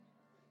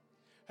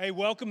Hey,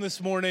 welcome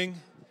this morning.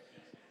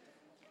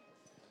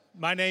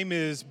 My name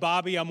is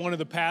Bobby. I'm one of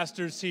the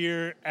pastors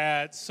here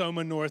at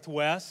Soma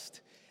Northwest.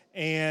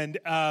 And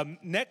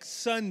next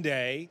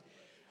Sunday,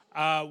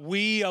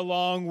 we,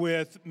 along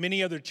with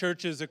many other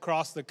churches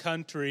across the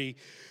country,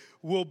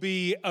 will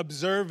be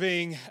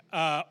observing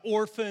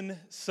Orphan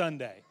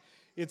Sunday.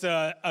 It's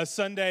a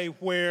Sunday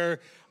where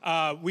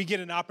we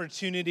get an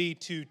opportunity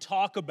to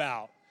talk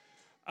about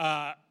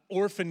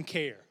orphan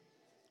care.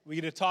 We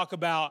get to talk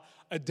about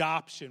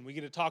adoption. We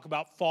get to talk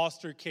about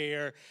foster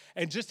care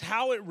and just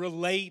how it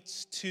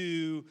relates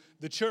to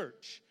the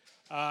church,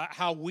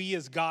 how we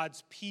as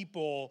God's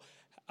people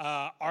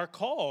are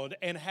called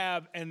and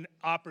have an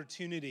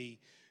opportunity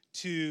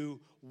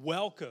to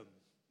welcome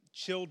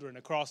children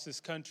across this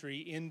country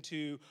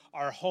into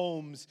our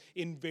homes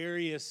in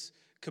various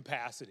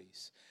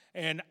capacities.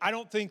 And I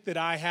don't think that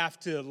I have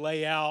to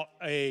lay out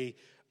a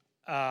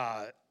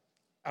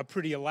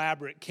pretty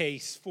elaborate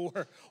case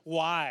for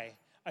why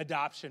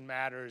adoption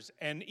matters,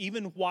 and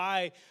even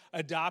why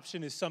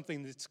adoption is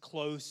something that's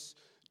close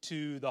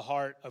to the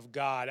heart of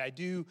God. I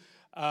do,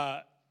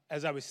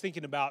 as I was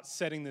thinking about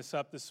setting this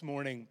up this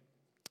morning,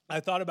 I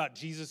thought about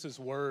Jesus'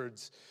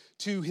 words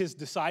to his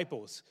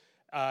disciples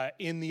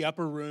in the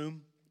upper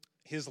room,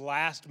 his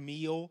last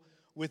meal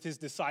with his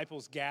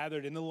disciples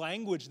gathered, and the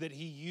language that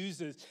he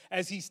uses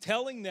as he's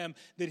telling them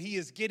that he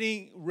is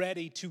getting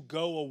ready to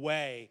go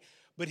away,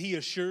 but he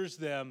assures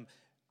them,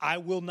 I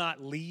will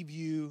not leave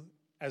you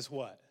as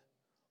what?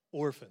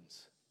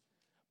 Orphans.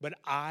 But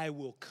I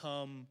will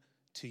come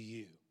to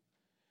you.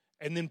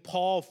 And then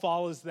Paul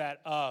follows that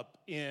up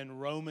in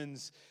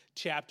Romans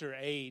chapter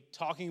 8,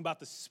 talking about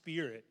the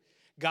Spirit,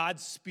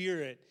 God's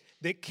Spirit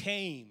that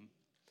came,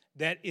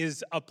 that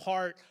is a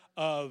part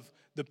of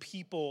the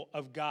people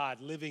of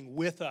God living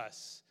with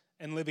us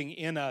and living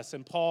in us.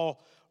 And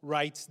Paul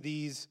writes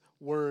these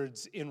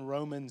words in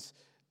Romans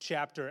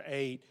chapter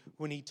 8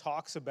 when he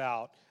talks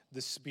about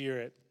the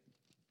Spirit.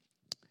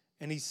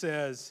 And he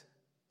says,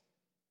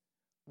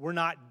 we're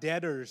not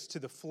debtors to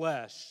the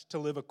flesh, to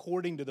live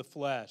according to the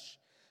flesh.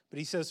 But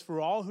he says, for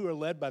all who are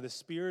led by the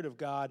Spirit of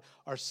God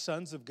are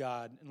sons of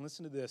God. And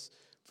listen to this.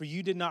 For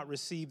you did not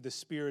receive the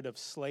spirit of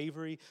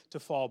slavery to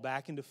fall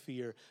back into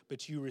fear,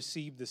 but you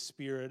received the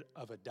spirit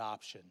of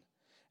adoption.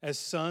 As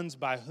sons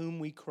by whom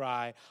we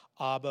cry,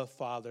 Abba,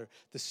 Father,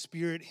 the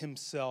Spirit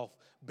himself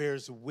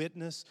bears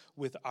witness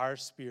with our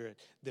spirit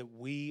that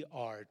we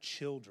are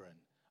children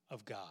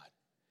of God.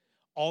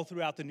 All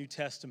throughout the New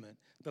Testament,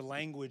 the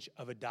language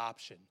of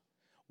adoption.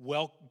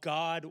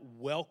 God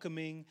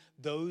welcoming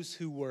those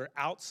who were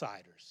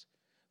outsiders,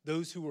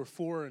 those who were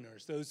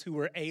foreigners, those who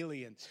were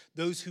aliens,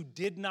 those who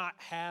did not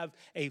have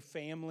a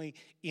family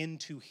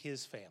into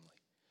his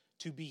family,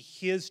 to be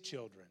his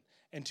children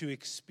and to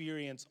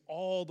experience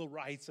all the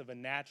rights of a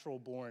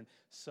natural-born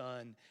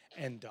son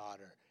and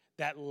daughter.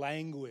 That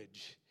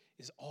language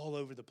is all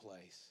over the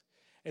place.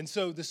 And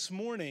so this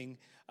morning,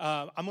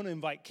 I'm going to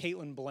invite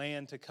Caitlin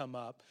Bland to come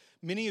up.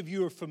 Many of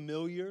you are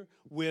familiar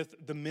with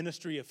the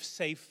ministry of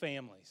Safe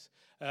Families.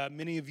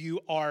 Many of you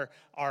are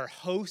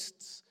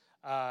hosts.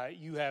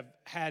 You have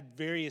had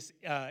various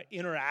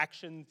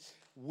interactions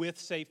with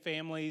Safe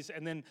Families.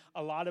 And then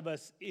a lot of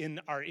us in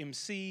our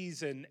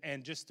MCs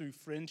and just through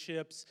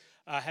friendships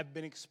have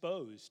been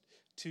exposed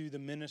to the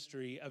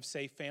ministry of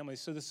Safe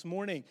Families. So this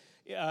morning,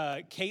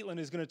 Caitlin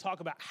is going to talk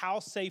about how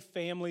Safe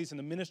Families and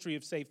the ministry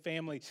of Safe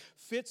Families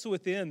fits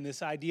within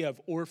this idea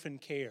of orphan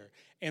care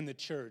and the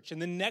church.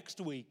 And then next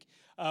week,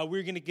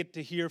 we're going to get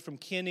to hear from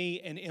Kenny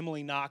and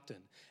Emily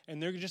Nocton.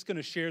 And they're just going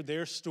to share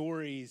their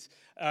stories,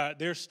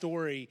 their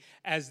story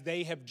as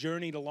they have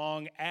journeyed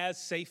along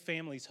as Safe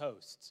Families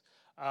hosts.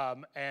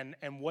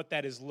 And what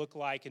that has looked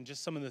like, and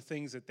just some of the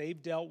things that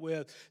they've dealt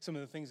with, some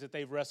of the things that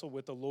they've wrestled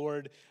with the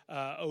Lord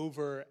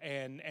over,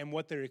 and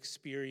what their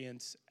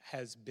experience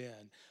has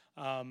been.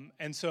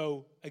 And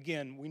so,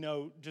 again, we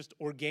know just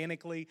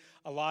organically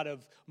a lot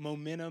of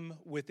momentum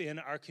within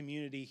our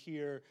community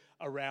here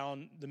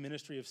around the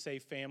ministry of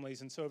Safe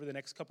Families. And so over the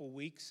next couple of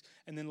weeks,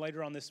 and then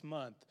later on this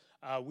month,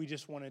 we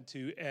just wanted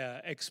to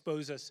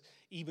expose us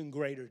even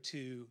greater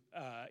to,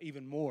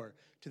 even more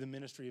to the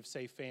ministry of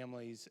Safe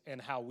Families and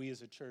how we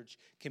as a church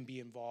can be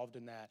involved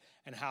in that,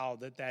 and how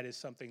that is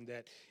something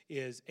that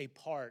is a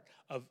part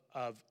of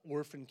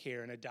orphan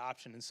care and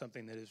adoption, and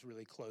something that is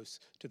really close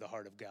to the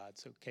heart of God.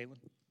 So, Caitlin.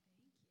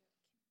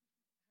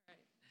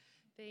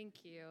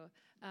 Thank you.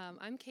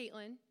 I'm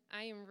Caitlin.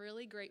 I am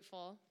really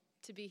grateful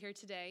to be here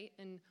today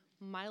and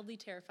mildly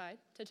terrified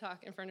to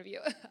talk in front of you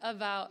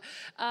about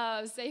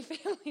Safe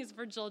Families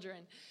for Children.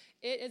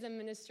 It is a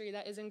ministry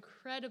that is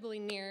incredibly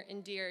near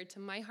and dear to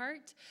my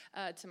heart,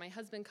 to my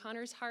husband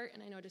Connor's heart,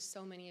 and I know to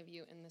so many of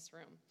you in this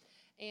room.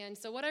 And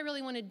so what I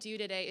really want to do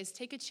today is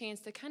take a chance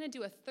to kind of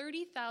do a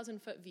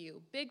 30,000-foot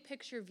view, big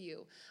picture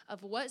view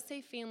of what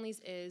Safe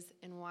Families is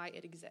and why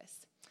it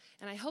exists.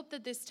 And I hope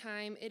that this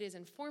time it is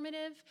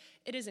informative,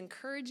 it is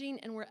encouraging,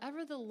 and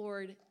wherever the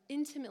Lord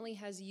intimately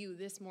has you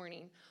this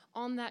morning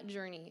on that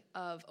journey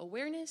of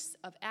awareness,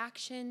 of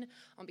action,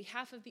 on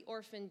behalf of the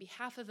orphan,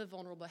 behalf of the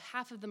vulnerable,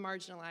 behalf of the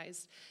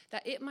marginalized,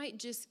 that it might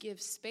just give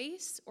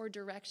space or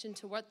direction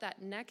to what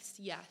that next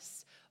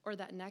yes or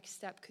that next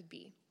step could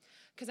be.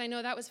 Because I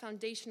know that was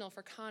foundational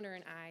for Connor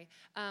and I.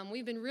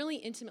 We've been really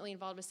intimately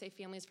involved with Safe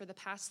Families for the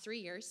past 3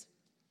 years.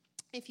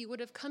 If you would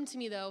have come to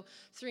me, though,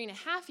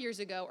 3.5 years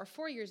ago or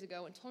 4 years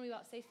ago and told me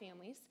about Safe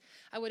Families,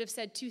 I would have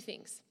said 2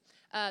 things.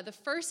 The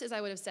first is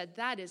I would have said,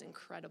 that is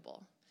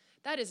incredible.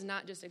 That is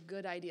not just a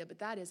good idea, but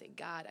that is a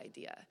God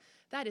idea.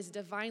 That is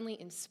divinely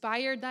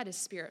inspired. That is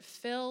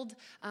spirit-filled.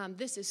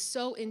 This is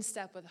so in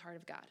step with the heart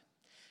of God.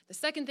 The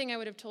second thing I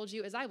would have told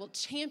you is I will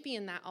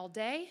champion that all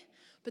day,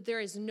 but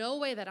there is no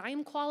way that I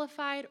am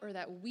qualified or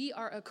that we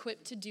are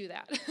equipped to do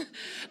that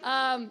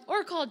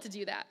or called to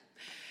do that.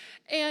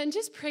 And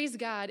just praise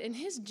God. In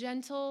his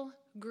gentle,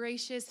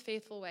 gracious,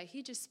 faithful way,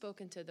 he just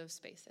spoke into those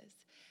spaces.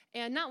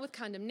 And not with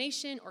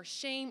condemnation or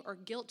shame or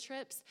guilt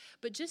trips,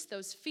 but just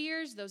those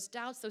fears, those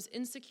doubts, those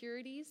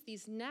insecurities,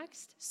 these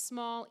next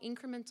small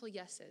incremental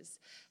yeses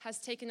has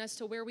taken us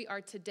to where we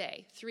are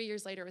today, 3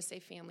 years later with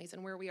Safe Families,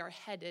 and where we are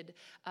headed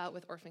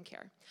with orphan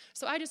care.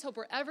 So I just hope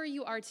wherever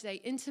you are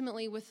today,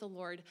 intimately with the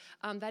Lord,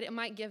 that it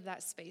might give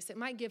that space. It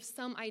might give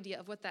some idea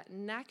of what that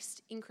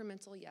next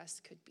incremental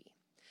yes could be.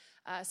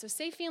 So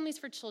Safe Families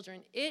for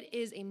Children, it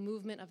is a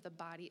movement of the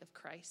body of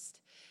Christ.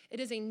 It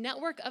is a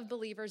network of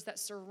believers that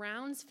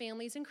surrounds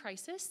families in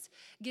crisis,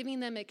 giving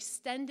them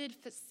extended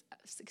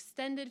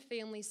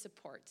family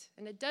support.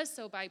 And it does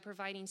so by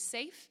providing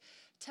safe,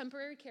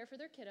 temporary care for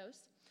their kiddos,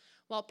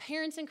 while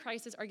parents in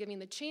crisis are given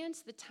the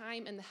chance, the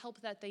time, and the help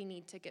that they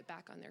need to get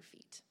back on their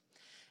feet.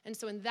 And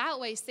so in that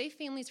way, Safe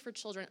Families for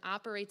Children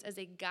operates as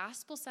a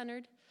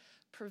gospel-centered,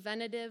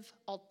 preventative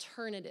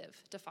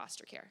alternative to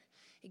foster care.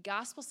 A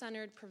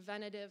gospel-centered,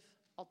 preventative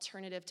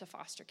alternative to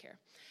foster care.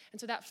 And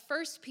so that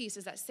first piece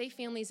is that Safe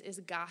Families is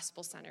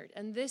gospel-centered,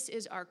 and this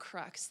is our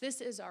crux.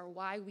 This is our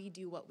why we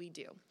do what we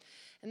do.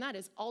 And that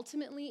is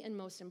ultimately and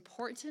most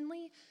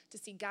importantly to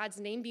see God's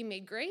name be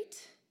made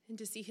great and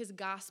to see his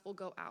gospel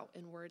go out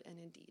in word and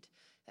in deed.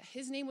 That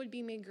his name would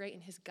be made great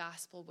and his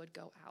gospel would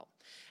go out.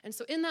 And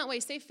so in that way,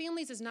 Safe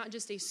Families is not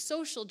just a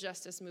social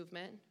justice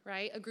movement,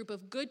 right? A group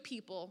of good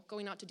people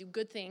going out to do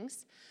good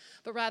things,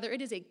 but rather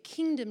it is a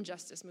kingdom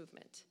justice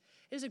movement.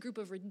 It is a group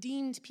of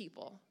redeemed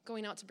people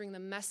going out to bring the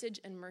message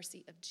and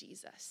mercy of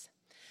Jesus.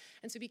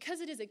 And so because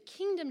it is a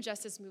kingdom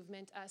justice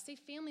movement, Safe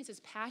Families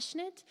is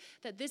passionate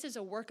that this is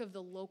a work of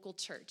the local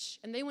church,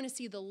 and they want to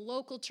see the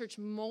local church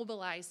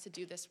mobilized to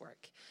do this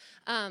work.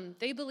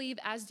 They believe,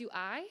 as do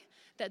I,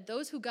 that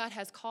those who God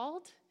has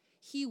called,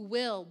 he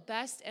will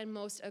best and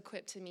most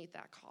equipped to meet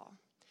that call.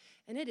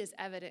 And it is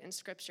evident in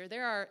Scripture.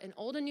 There are, in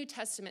Old and New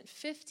Testament,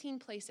 15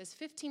 places,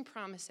 15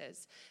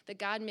 promises that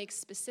God makes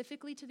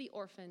specifically to the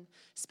orphan,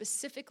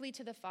 specifically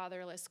to the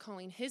fatherless,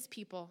 calling his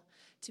people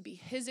to be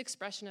his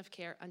expression of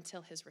care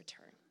until his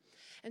return.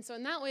 And so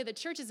in that way, the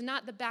church is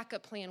not the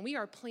backup plan. We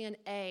are plan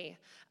A.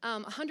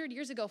 100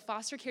 years ago,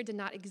 foster care did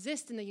not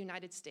exist in the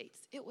United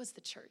States. It was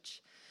the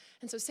church.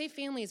 And so Safe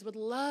Families would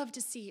love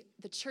to see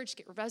the church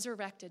get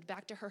resurrected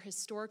back to her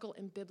historical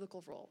and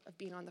biblical role of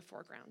being on the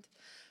foreground.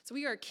 So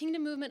we are a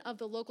kingdom movement of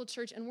the local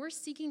church, and we're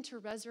seeking to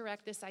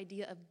resurrect this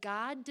idea of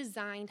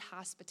God-designed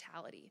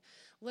hospitality,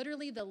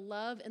 literally the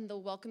love and the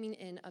welcoming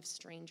in of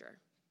stranger.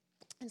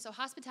 And so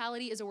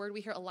hospitality is a word we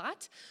hear a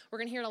lot. We're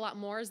going to hear it a lot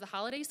more as the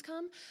holidays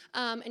come.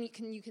 And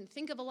you can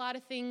think of a lot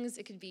of things.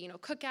 It could be,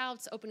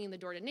 cookouts, opening the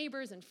door to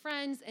neighbors and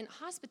friends. And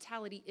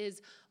hospitality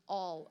is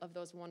all of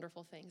those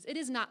wonderful things. It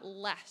is not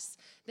less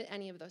than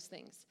any of those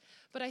things.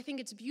 But I think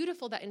it's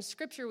beautiful that in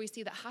Scripture we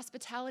see that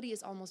hospitality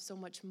is almost so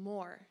much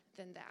more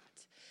than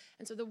that.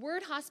 And so the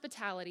word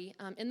hospitality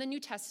in the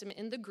New Testament,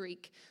 in the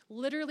Greek,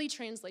 literally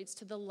translates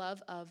to the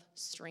love of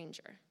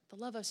stranger. The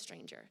love of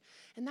stranger.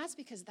 And that's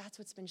because that's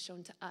what's been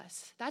shown to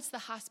us. That's the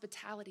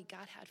hospitality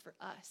God had for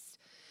us.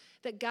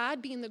 That God,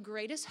 being the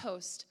greatest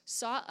host,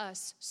 saw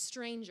us,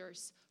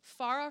 strangers,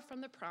 far off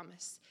from the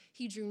promise.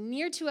 He drew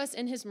near to us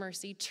in his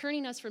mercy,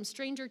 turning us from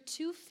stranger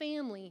to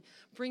family,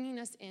 bringing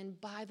us in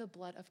by the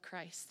blood of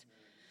Christ.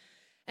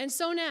 And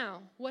so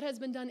now, what has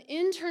been done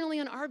internally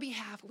on our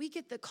behalf, we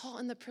get the call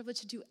and the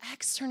privilege to do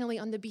externally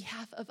on the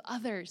behalf of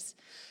others,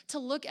 to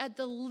look at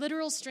the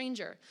literal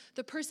stranger,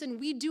 the person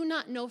we do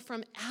not know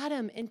from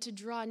Adam, and to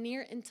draw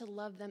near and to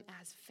love them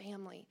as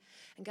family.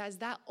 And guys,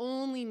 that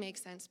only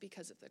makes sense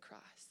because of the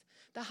cross.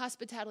 The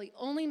hospitality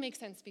only makes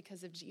sense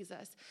because of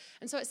Jesus.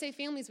 And so at Safe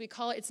Families, we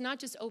call it, it's not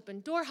just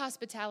open door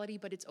hospitality,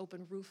 but it's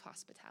open roof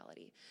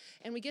hospitality.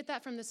 And we get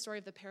that from the story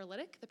of the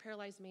paralytic, the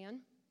paralyzed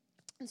man.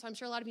 And so I'm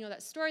sure a lot of you know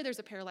that story. There's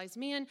a paralyzed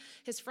man.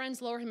 His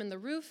friends lower him in the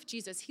roof.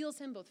 Jesus heals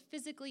him both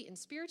physically and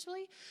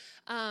spiritually.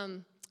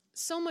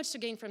 So much to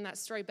gain from that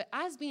story. But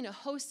as being a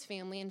host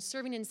family and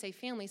serving in Safe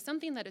Families,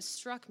 something that has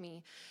struck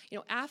me,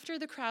 after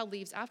the crowd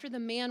leaves, after the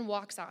man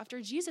walks out,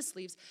 after Jesus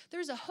leaves,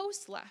 there's a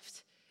host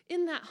left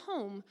in that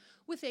home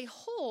with a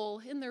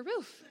hole in their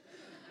roof.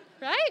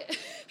 right?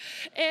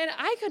 And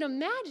I could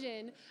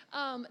imagine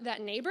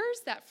that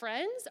neighbors, that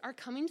friends are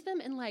coming to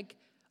them and like,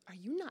 are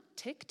you not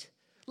ticked?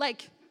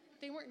 Like,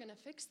 they weren't going to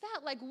fix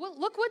that? Like,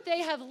 look what they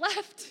have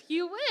left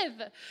you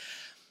with.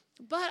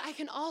 But I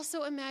can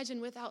also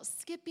imagine, without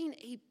skipping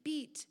a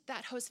beat,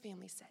 that host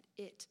family said,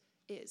 it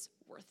is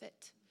worth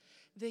it.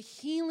 The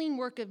healing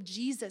work of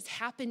Jesus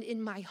happened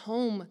in my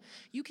home.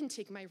 You can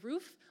take my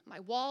roof, my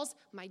walls,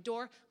 my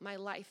door, my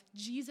life.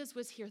 Jesus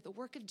was here. The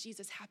work of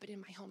Jesus happened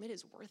in my home. It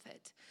is worth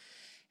it.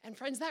 And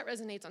friends, that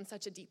resonates on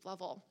such a deep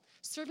level.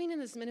 Serving in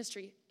this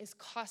ministry is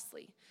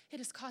costly. It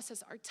has cost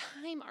us our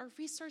time, our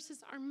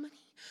resources, our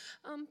money,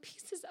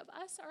 pieces of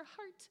us, our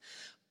heart.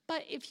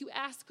 But if you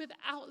ask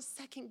without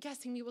second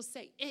guessing, we will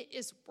say, it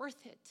is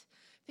worth it.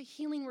 The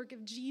healing work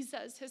of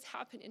Jesus has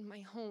happened in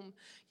my home.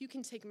 You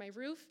can take my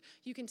roof.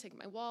 You can take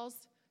my walls.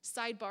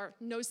 Sidebar,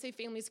 no Safe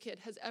Families kid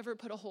has ever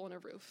put a hole in a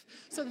roof.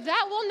 So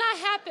that will not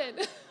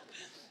happen.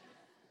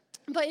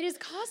 But it is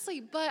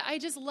costly. But I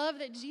just love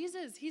that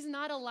Jesus, he's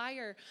not a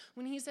liar.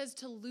 When he says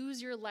to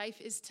lose your life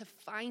is to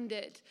find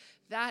it,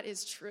 that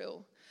is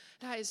true.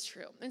 That is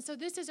true. And so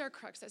this is our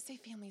crux. At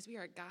Safe Families, we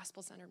are a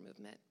gospel-centered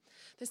movement.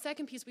 The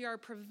second piece, we are a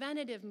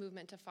preventative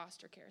movement to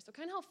foster care. So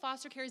kind of how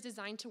foster care is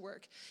designed to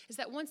work is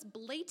that once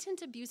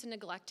blatant abuse and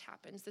neglect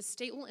happens, the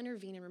state will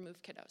intervene and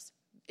remove kiddos.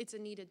 It's a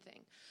needed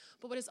thing.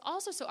 But what is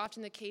also so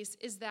often the case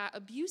is that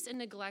abuse and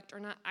neglect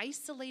are not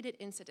isolated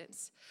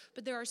incidents,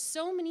 but there are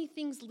so many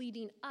things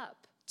leading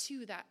up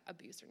to that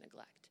abuse or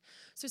neglect.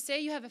 So say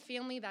you have a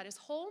family that is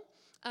whole,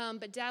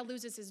 but dad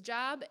loses his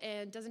job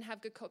and doesn't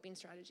have good coping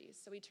strategies.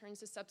 So he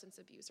turns to substance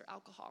abuse or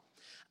alcohol.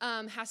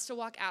 Has to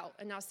walk out,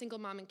 and now single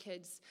mom and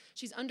kids.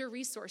 She's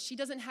under-resourced. She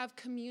doesn't have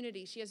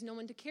community. She has no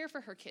one to care for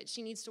her kids.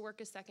 She needs to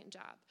work a second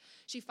job.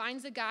 She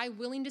finds a guy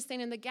willing to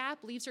stand in the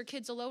gap, leaves her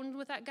kids alone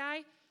with that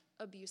guy.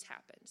 Abuse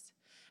happens.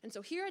 And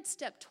so here at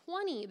step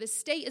 20, the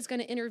state is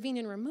going to intervene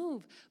and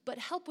remove, but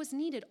help was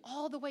needed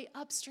all the way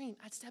upstream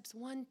at steps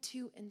 1,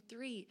 2, and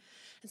 3.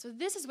 And so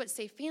this is what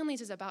Safe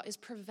Families is about, is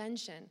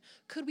prevention.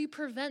 Could we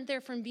prevent there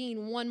from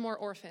being one more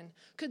orphan?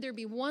 Could there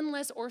be one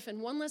less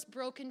orphan, one less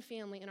broken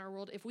family in our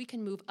world if we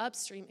can move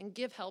upstream and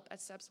give help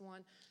at steps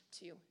 1,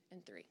 2,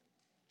 and 3?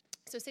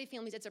 So Safe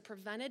Families, it's a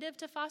preventative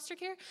to foster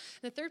care. And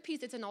the third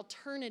piece, it's an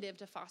alternative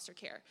to foster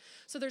care.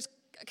 So there's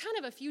kind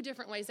of a few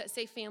different ways that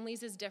Safe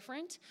Families is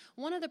different.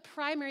 One of the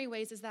primary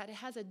ways is that it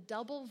has a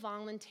double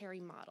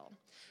voluntary model.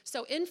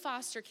 So in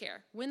foster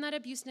care, when that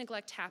abuse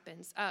neglect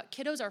happens,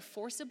 kiddos are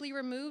forcibly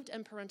removed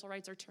and parental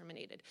rights are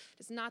terminated.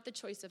 It's not the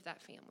choice of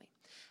that family.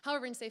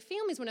 However, in Safe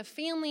Families, when a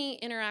family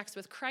interacts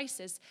with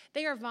crisis,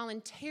 they are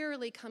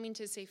voluntarily coming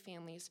to Safe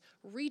Families,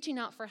 reaching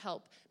out for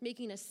help,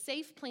 making a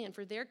safe plan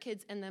for their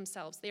kids and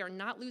themselves. They are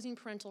not losing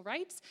parental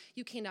rights.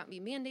 You cannot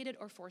be mandated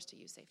or forced to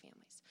use Safe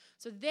Families.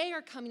 So they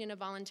are coming in a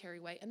voluntary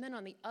way. And then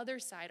on the other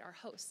side are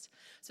hosts.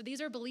 So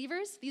these are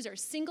believers. These are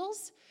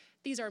singles.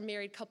 These are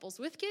married couples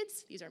with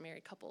kids. These are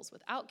married couples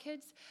without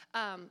kids,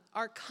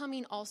 are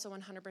coming also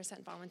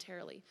 100%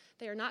 voluntarily.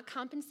 They are not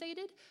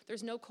compensated.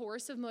 There's no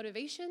coercive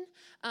motivation.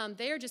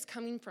 They are just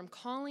coming from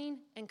calling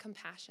and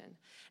compassion.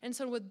 And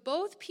so with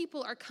both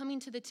people are coming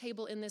to the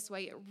table in this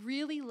way, it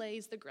really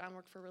lays the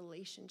groundwork for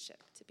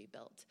relationship to be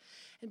built.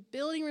 And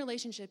building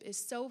relationship is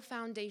so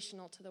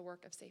foundational to the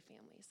work of Safe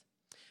Families.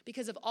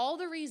 Because of all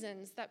the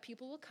reasons that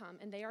people will come,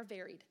 and they are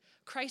varied.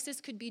 Crisis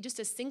could be just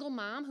a single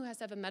mom who has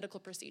to have a medical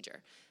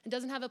procedure and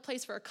doesn't have a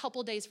place for a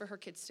couple days for her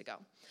kids to go,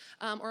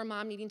 or a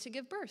mom needing to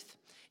give birth.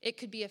 It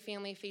could be a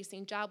family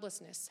facing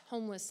joblessness,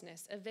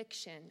 homelessness,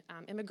 eviction,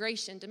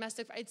 immigration,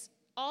 domestic violence.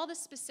 All the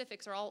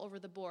specifics are all over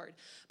the board.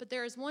 But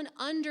there is one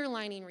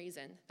underlining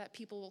reason that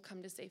people will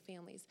come to Safe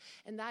Families,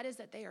 and that is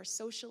that they are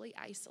socially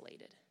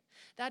isolated.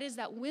 That is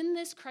that when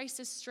this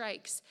crisis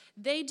strikes,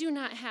 they do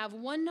not have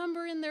one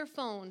number in their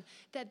phone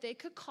that they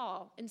could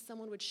call and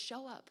someone would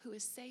show up who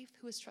is safe,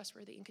 who is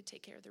trustworthy, and could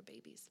take care of their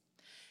babies.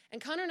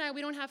 And Connor and I,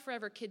 we don't have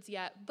forever kids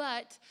yet,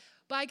 but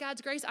by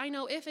God's grace, I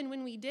know if and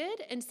when we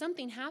did and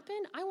something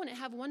happened, I wouldn't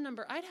have one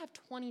number. I'd have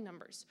 20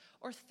 numbers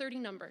or 30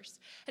 numbers.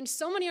 And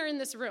so many are in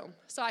this room,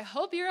 so I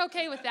hope you're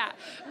okay with that.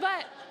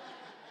 But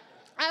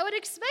I would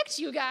expect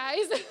you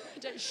guys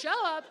to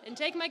show up and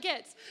take my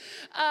kids.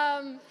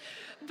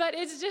 But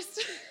it's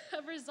just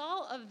a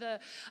result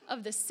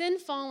of the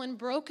sin-fallen,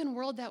 broken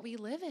world that we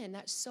live in,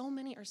 that so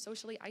many are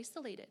socially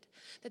isolated,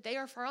 that they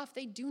are far off.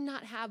 They do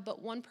not have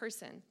but one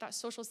person, that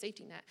social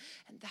safety net.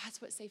 And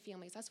that's what Safe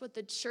Families, that's what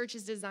the church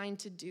is designed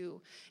to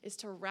do, is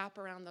to wrap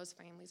around those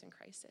families in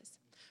crisis.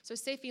 So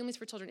Safe Families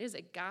for Children is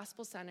a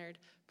gospel-centered,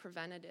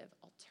 preventative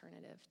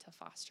alternative to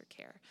foster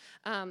care.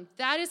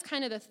 That is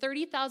kind of the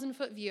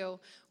 30,000-foot view.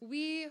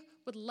 We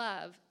would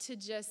love to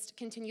just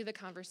continue the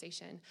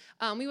conversation.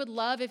 We would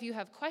love if you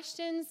have have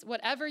questions,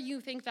 whatever you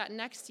think that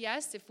next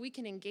yes, if we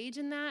can engage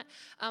in that,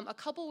 a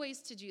couple ways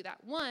to do that.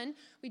 One,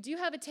 we do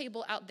have a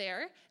table out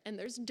there, and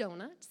there's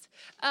donuts.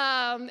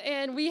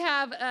 And we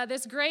have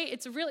this great,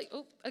 it's really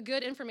a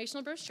good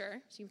informational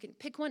brochure, so you can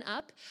pick one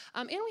up.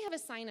 And we have a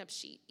sign-up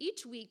sheet.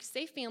 Each week,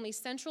 Safe Families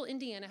Central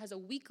Indiana has a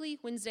weekly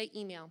Wednesday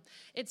email.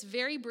 It's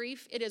very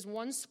brief. It is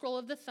one scroll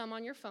of the thumb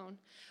on your phone,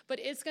 but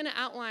it's going to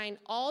outline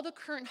all the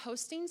current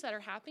hostings that are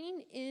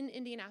happening in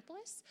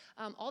Indianapolis,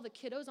 all the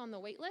kiddos on the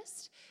wait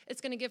list.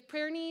 It's going to give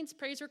prayer needs,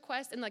 praise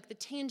requests, and like the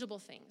tangible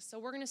things. So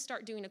we're going to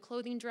start doing a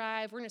clothing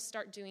drive. We're going to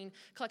start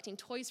collecting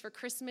toys for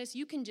Christmas.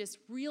 You can just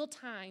real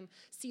time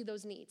see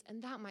those needs,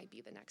 and that might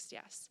be the next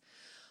yes.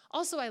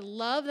 Also, I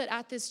love that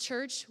at this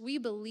church, we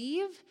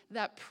believe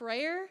that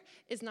prayer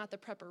is not the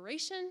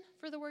preparation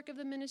for the work of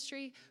the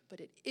ministry,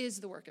 but it is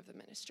the work of the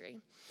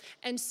ministry.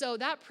 And so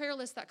that prayer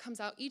list that comes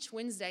out each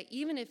Wednesday,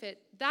 even if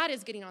that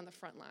is getting on the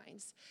front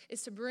lines,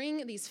 is to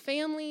bring these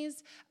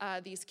families,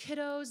 these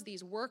kiddos,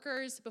 these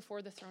workers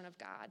before the throne of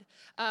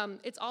God.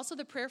 It's also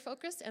the prayer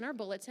focus in our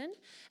bulletin.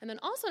 And then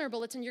also in our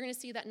bulletin, you're going to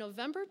see that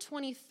November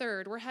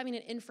 23rd, we're having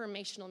an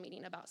informational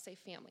meeting about Safe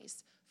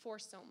Families for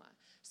SOMA.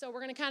 So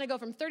we're going to kind of go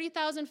from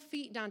 30,000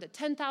 feet down to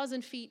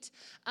 10,000 feet.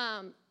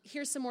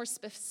 Here's some more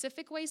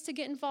specific ways to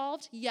get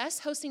involved. Yes,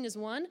 hosting is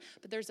one,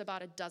 but there's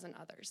about a dozen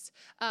others.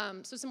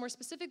 So some more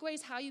specific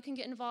ways how you can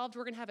get involved.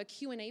 We're going to have a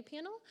Q&A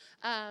panel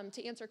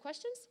to answer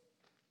questions.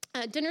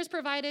 Dinner's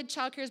provided,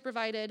 childcare is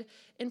provided,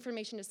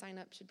 information to sign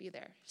up should be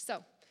there.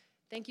 So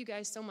thank you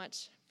guys so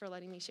much for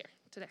letting me share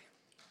today.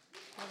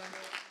 Hold on.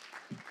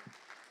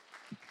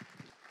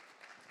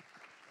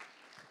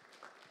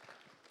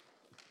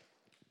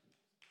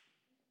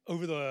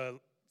 Over the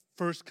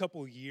first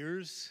couple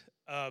years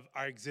of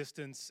our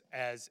existence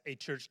as a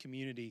church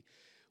community,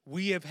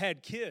 we have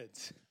had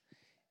kids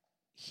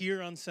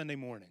here on Sunday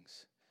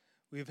mornings.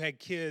 We've had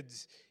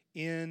kids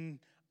in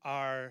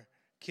our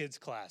kids'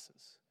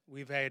 classes.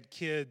 We've had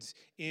kids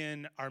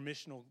in our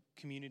missional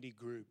community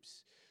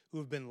groups who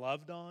have been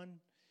loved on,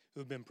 who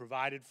have been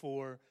provided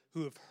for,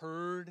 who have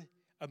heard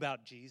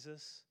about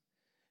Jesus,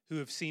 who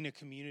have seen a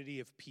community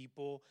of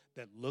people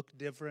that look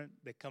different,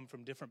 that come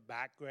from different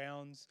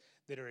backgrounds,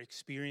 that are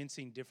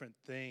experiencing different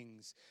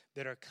things,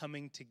 that are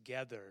coming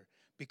together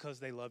because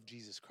they love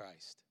Jesus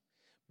Christ,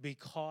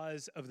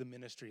 because of the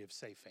ministry of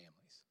Safe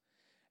Families.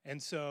 And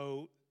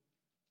so,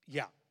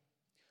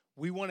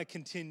 we want to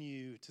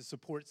continue to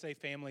support Safe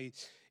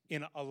Families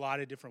in a lot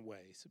of different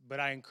ways. But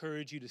I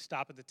encourage you to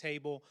stop at the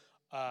table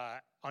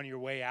on your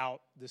way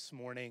out this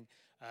morning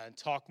and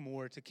talk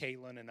more to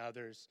Caitlin and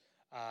others.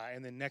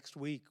 And then next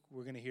week,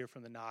 we're going to hear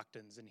from the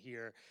Noctons and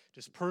hear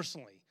just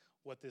personally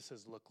what this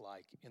has looked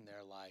like in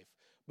their life.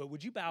 But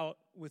would you bow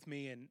with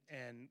me and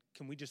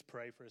can we just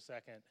pray for a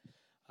second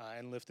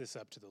and lift this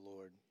up to the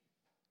Lord?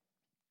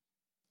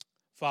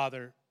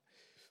 Father,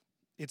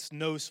 it's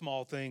no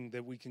small thing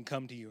that we can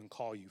come to you and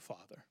call you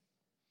Father.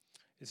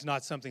 It's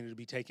not something to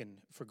be taken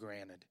for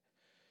granted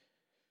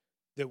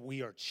that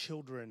we are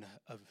children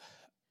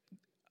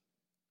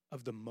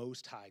of the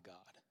Most High God,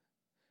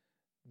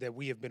 that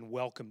we have been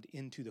welcomed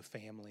into the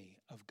family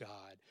of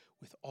God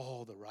with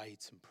all the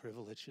rights and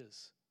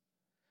privileges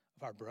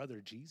of our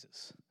brother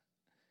Jesus,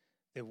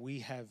 that we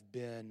have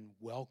been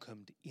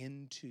welcomed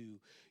into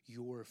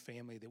your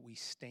family, that we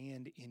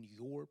stand in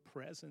your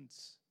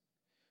presence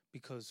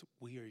because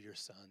we are your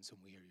sons and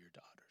we are your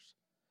daughters.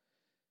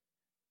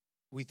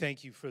 We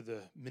thank you for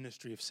the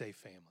ministry of Safe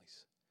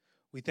Families.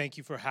 We thank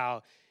you for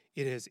how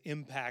it has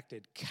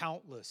impacted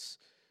countless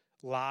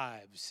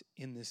lives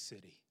in this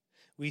city.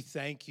 We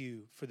thank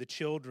you for the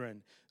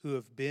children who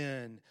have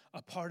been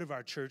a part of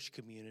our church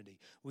community.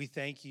 We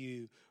thank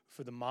you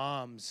for the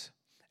moms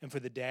and for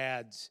the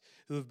dads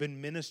who have been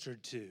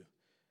ministered to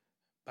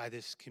by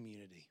this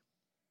community.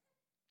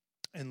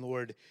 And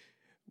Lord,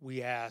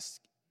 we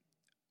ask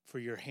for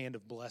your hand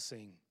of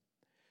blessing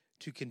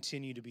to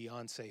continue to be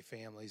on Safe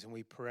Families. And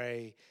we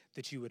pray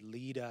that you would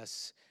lead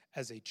us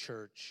as a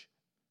church,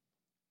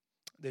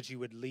 that you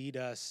would lead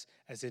us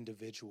as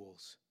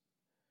individuals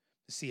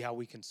to see how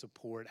we can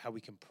support, how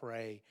we can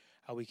pray,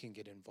 how we can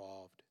get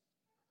involved.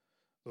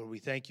 Lord, we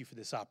thank you for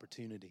this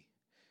opportunity.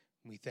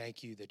 We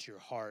thank you that your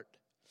heart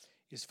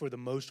is for the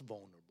most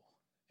vulnerable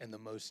and the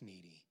most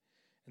needy,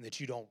 and that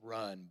you don't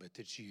run, but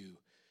that you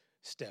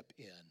step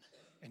in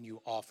and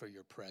you offer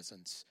your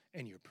presence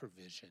and your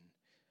provision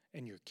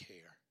and your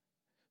care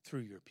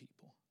through your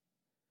people.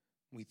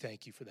 We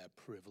thank you for that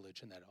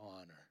privilege and that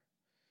honor.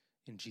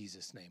 In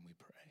Jesus' name we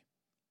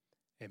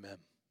pray. Amen.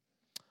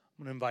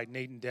 I'm going to invite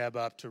Nate and Deb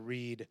up to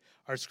read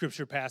our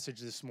scripture passage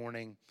this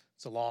morning.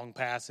 It's a long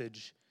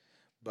passage,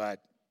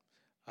 but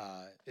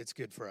it's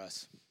good for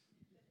us.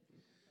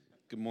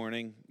 Good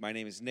morning. My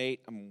name is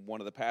Nate. I'm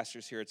one of the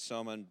pastors here at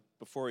Soma. And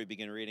before we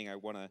begin reading, I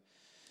want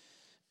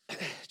to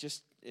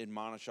just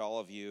admonish all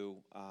of you.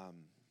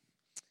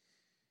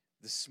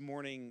 This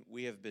morning,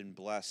 we have been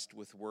blessed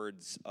with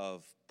words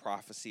of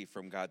prophecy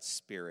from God's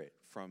Spirit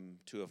from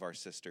two of our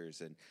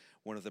sisters. And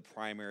one of the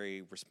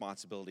primary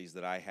responsibilities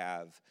that I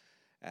have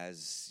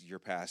as your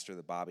pastor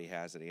that Bobby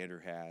has, that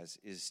Andrew has,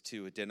 is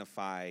to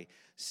identify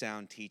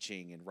sound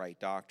teaching and right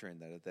doctrine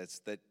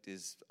that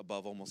is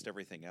above almost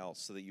everything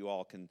else, so that you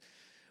all can,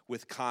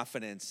 with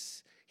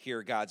confidence,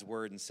 hear God's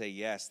word and say,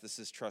 yes, this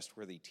is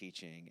trustworthy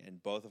teaching.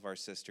 And both of our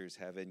sisters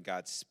have, in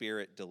God's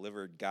Spirit,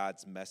 delivered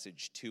God's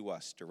message to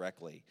us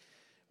directly.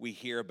 We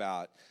hear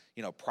about,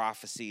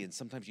 prophecy, and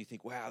sometimes you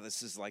think, wow,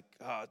 this is like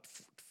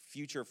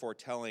future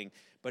foretelling,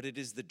 but it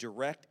is the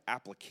direct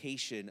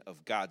application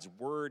of God's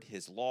word,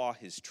 his law,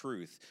 his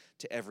truth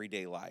to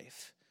everyday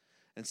life.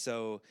 And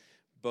so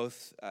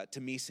both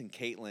Tamise and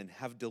Caitlin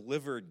have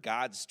delivered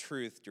God's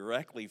truth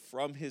directly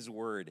from his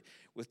word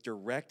with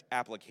direct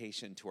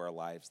application to our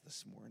lives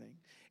this morning.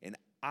 And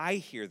I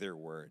hear their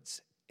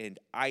words, and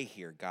I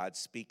hear God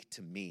speak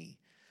to me,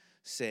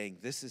 saying,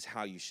 this is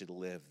how you should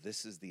live.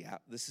 This is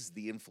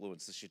the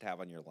influence this should have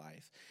on your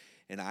life.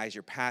 And I, as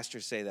your pastor,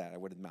 say that, I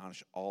would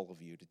admonish all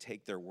of you to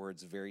take their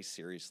words very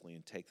seriously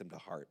and take them to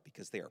heart,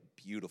 because they are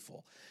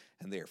beautiful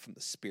and they are from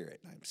the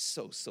Spirit. And I'm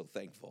so, so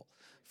thankful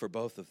for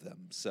both of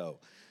them. So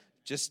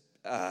just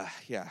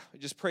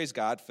praise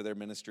God for their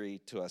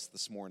ministry to us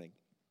this morning.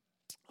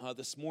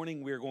 This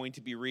morning we're going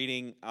to be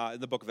reading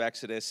in the book of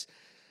Exodus,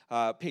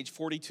 page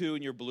 42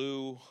 in your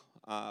blue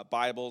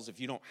Bibles. If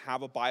you don't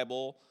have a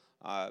Bible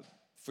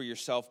for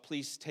yourself,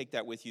 please take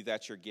that with you.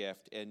 That's your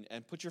gift. And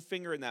put your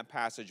finger in that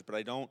passage, but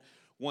I don't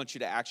want you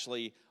to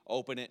actually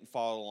open it and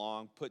follow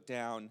along. Put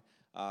down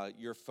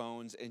your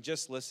phones and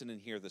just listen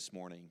and hear this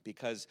morning,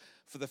 because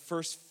for the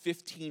first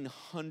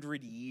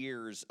 1,500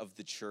 years of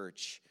the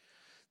church,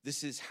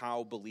 this is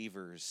how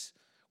believers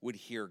would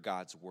hear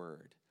God's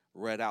word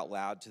read out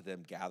loud to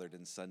them gathered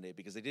in Sunday,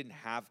 because they didn't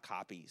have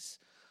copies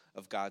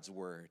of God's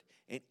word.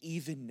 And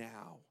even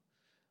now,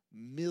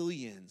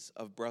 millions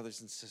of brothers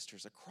and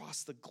sisters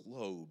across the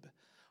globe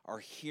are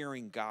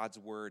hearing God's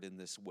word in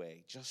this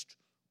way, just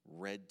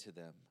read to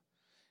them.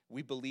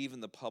 We believe in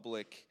the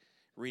public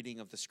reading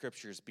of the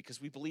scriptures because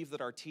we believe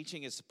that our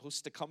teaching is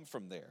supposed to come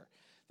from there,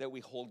 that we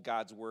hold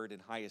God's word in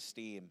high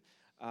esteem.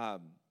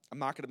 I'm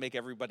not going to make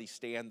everybody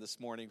stand this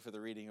morning for the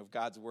reading of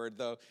God's word,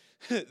 though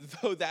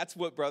that's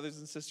what brothers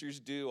and sisters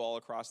do all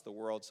across the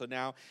world. So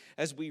now,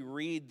 as we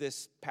read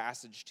this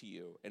passage to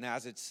you, and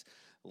as it's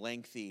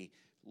lengthy,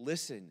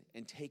 listen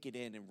and take it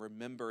in and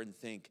remember and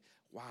think,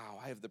 wow,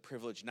 I have the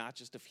privilege not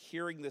just of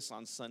hearing this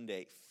on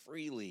Sunday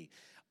freely,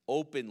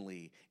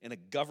 openly, in a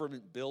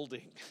government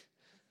building,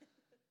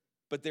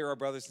 but there are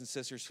brothers and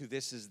sisters who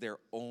this is their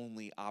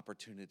only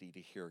opportunity to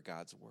hear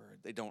God's word.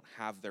 They don't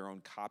have their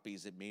own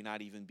copies. It may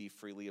not even be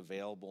freely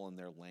available in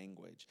their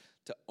language.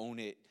 To own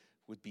it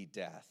would be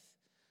death.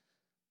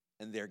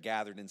 And they're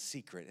gathered in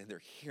secret, and they're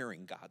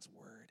hearing God's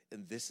word.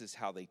 And this is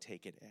how they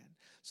take it in.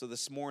 So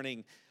this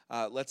morning,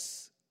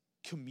 let's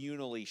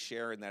communally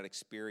share in that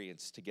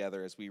experience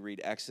together as we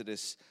read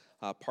Exodus,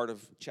 part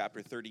of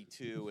chapter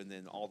 32, and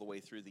then all the way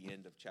through the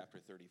end of chapter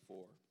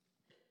 34.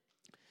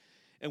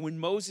 And when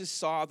Moses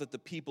saw that the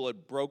people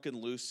had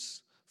broken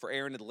loose, for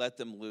Aaron had let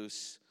them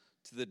loose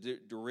to the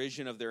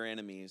derision of their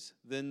enemies,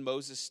 then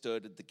Moses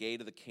stood at the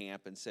gate of the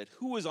camp and said,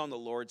 "Who is on the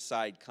Lord's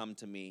side? Come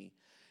to me."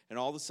 And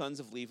all the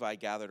sons of Levi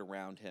gathered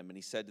around him, and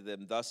he said to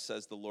them, "Thus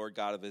says the Lord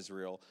God of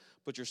Israel,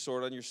 put your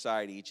sword on your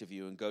side, each of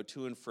you, and go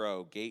to and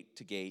fro, gate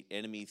to gate,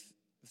 enemy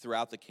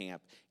throughout the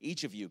camp.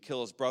 Each of you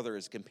kill his brother,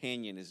 his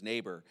companion, his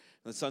neighbor."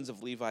 And the sons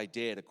of Levi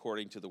did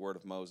according to the word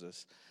of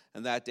Moses.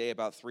 And that day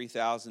about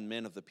 3,000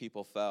 men of the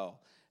people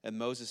fell. And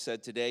Moses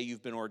said, "Today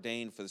you've been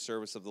ordained for the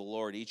service of the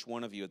Lord, each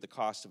one of you at the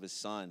cost of his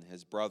son,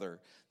 his brother,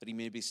 that he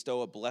may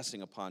bestow a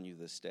blessing upon you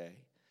this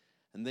day."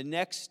 And the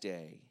next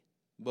day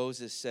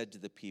Moses said to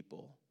the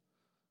people,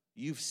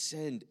 "You've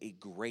sinned a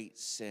great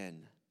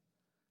sin.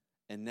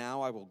 And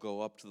now I will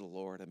go up to the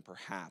Lord, and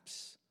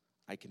perhaps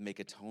I can make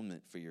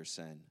atonement for your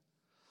sin."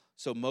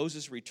 So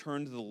Moses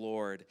returned to the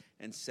Lord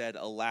and said,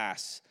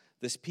 "Alas,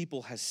 this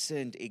people has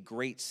sinned a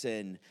great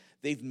sin.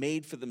 They've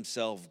made for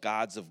themselves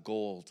gods of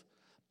gold.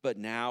 But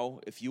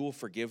now, if you will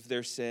forgive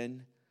their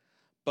sin,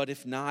 but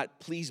if not,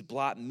 please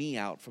blot me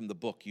out from the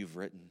book you've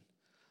written."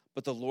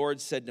 But the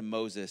Lord said to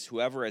Moses,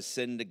 "Whoever has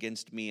sinned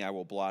against me, I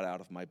will blot out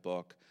of my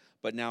book.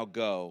 But now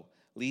go,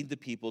 lead the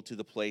people to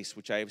the place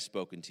which I have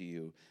spoken to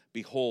you.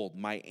 Behold,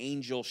 my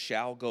angel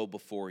shall go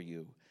before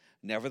you.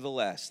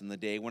 Nevertheless, in the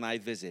day when I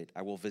visit,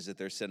 I will visit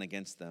their sin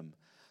against them."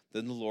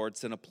 Then the Lord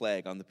sent a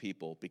plague on the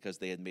people because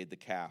they had made the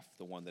calf,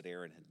 the one that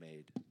Aaron had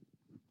made.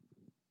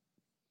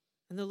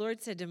 And the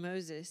Lord said to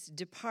Moses,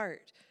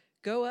 "Depart,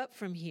 go up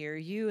from here,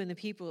 you and the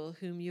people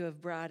whom you have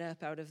brought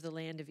up out of the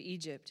land of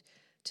Egypt,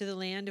 to the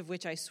land of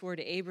which I swore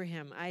to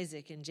Abraham,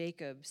 Isaac, and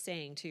Jacob,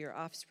 saying, to your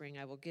offspring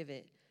I will give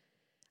it.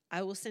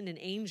 I will send an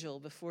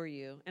angel before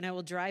you, and I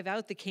will drive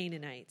out the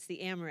Canaanites,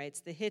 the Amorites,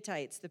 the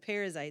Hittites, the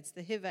Perizzites,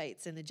 the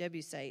Hivites, and the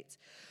Jebusites.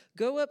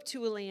 Go up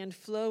to a land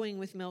flowing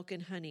with milk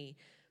and honey,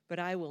 but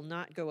I will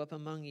not go up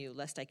among you,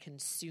 lest I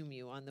consume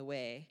you on the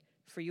way,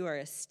 for you are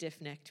a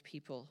stiff-necked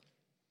people.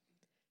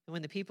 And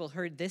when the people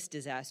heard this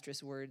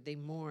disastrous word, they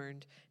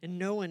mourned, and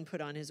no one put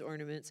on his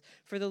ornaments.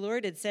 For the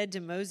Lord had said to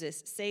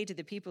Moses, "Say to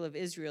the people of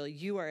Israel,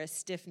 you are a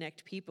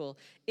stiff-necked people.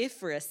 If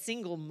for a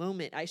single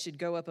moment I should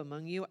go up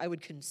among you, I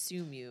would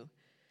consume you.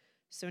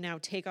 So now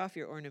take off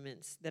your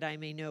ornaments, that I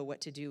may know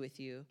what to do with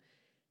you."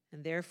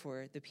 And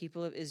therefore the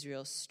people of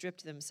Israel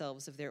stripped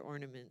themselves of their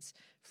ornaments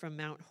from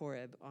Mount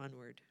Horeb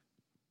onward.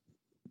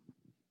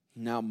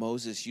 Now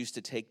Moses used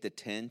to take the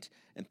tent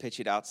and pitch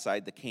it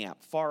outside the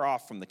camp, far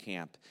off from the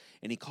camp.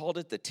 And he called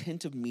it the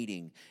tent of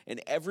meeting.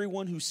 And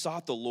everyone who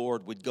sought the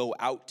Lord would go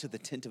out to the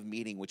tent of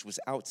meeting, which was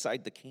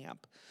outside the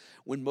camp.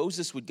 When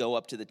Moses would go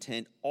up to the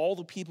tent, all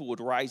the people would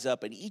rise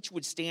up, and each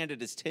would stand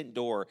at his tent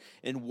door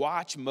and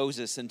watch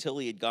Moses until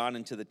he had gone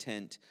into the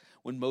tent.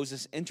 When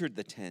Moses entered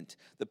the tent,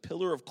 the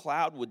pillar of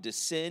cloud would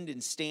descend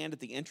and stand at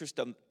the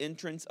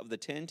entrance of the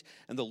tent,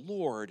 and the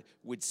Lord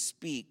would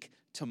speak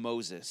to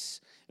Moses.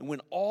 And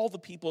when all the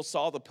people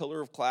saw the pillar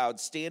of cloud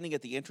standing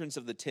at the entrance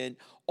of the tent,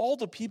 all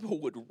the people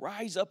would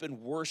rise up and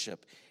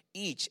worship,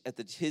 each at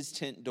his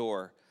tent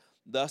door.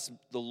 Thus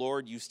the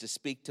Lord used to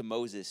speak to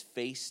Moses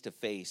face to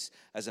face,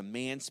 as a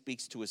man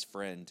speaks to his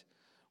friend.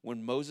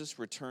 When Moses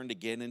returned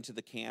again into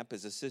the camp,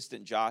 his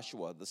assistant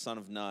Joshua, the son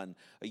of Nun,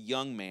 a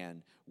young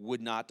man,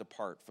 would not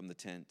depart from the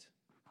tent.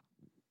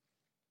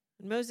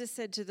 And Moses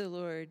said to the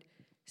Lord,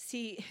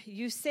 "See,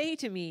 you say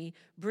to me,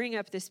 'Bring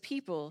up this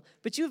people,'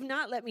 but you have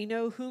not let me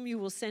know whom you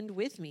will send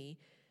with me.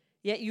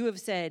 Yet you have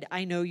said,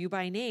 'I know you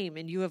by name,'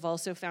 and you have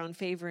also found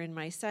favor in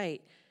my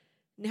sight.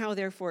 Now,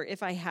 therefore,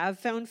 if I have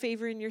found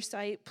favor in your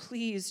sight,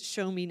 please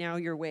show me now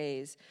your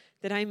ways,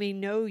 that I may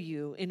know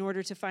you in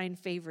order to find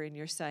favor in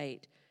your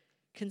sight.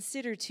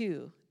 Consider,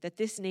 too, that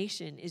this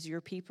nation is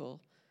your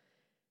people."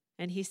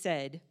 And he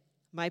said,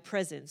 "My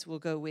presence will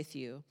go with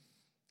you,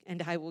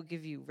 and I will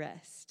give you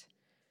rest."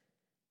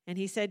 And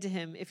he said to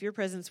him, "If your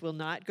presence will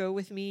not go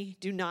with me,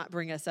 do not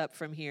bring us up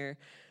from here.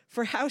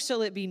 For how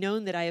shall it be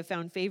known that I have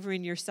found favor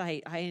in your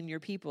sight, I and your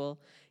people?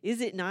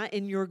 Is it not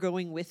in your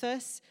going with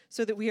us,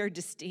 so that we are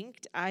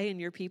distinct, I and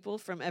your people,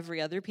 from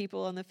every other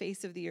people on the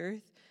face of the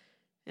earth?"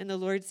 And the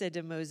Lord said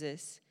to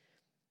Moses,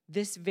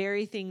 "This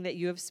very thing that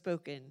you have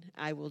spoken,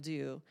 I will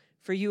do,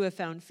 for you have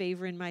found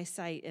favor in my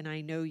sight, and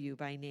I know you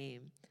by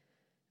name."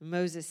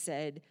 Moses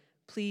said,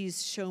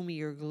 "Please show me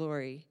your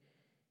glory."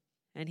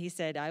 And he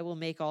said, "I will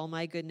make all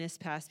my goodness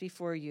pass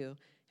before you,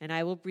 and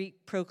I will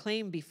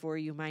proclaim before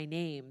you my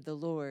name, the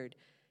Lord.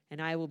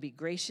 And I will be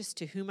gracious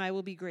to whom I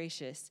will be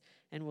gracious,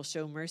 and will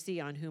show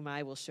mercy on whom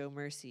I will show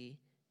mercy.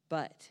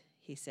 But,"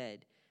 he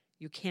said,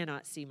 "you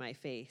cannot see my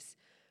face,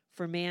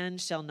 for man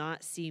shall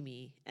not see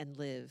me and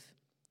live."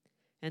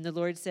 And the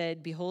Lord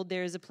said, "Behold,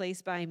 there is a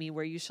place by me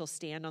where you shall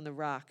stand on the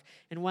rock.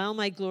 And while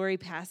my glory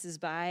passes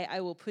by, I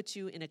will put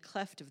you in a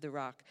cleft of the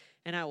rock,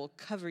 and I will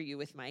cover you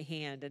with my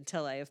hand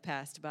until I have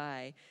passed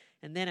by.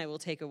 And then I will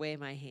take away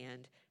my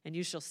hand, and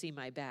you shall see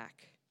my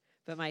back,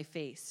 but my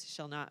face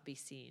shall not be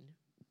seen."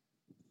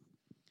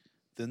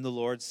 Then the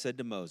Lord said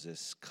to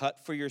Moses,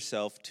 "Cut for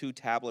yourself 2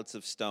 tablets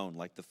of stone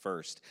like the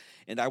first,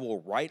 and I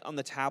will write on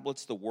the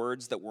tablets the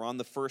words that were on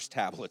the first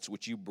tablets,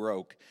 which you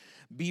broke.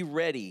 Be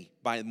ready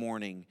by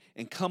morning,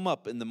 and come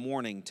up in the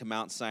morning to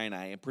Mount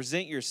Sinai, and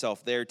present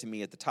yourself there to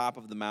me at the top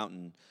of the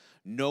mountain.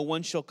 No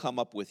one shall come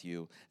up with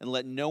you, and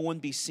let no one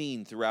be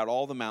seen throughout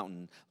all the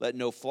mountain. Let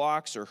no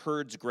flocks or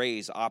herds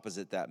graze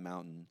opposite that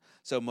mountain."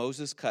 So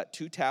Moses cut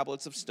 2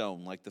 tablets of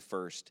stone like the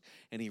first,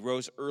 and he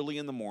rose early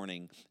in the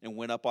morning and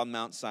went up on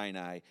Mount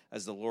Sinai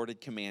as the Lord had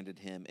commanded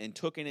him, and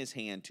took in his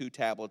hand 2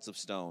 tablets of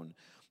stone.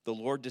 The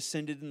Lord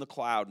descended in the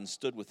cloud and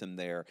stood with him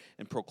there,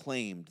 and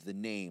proclaimed the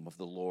name of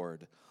the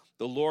Lord.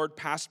 The Lord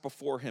passed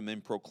before him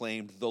and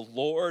proclaimed, the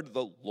Lord,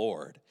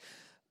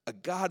 a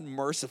God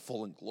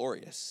merciful and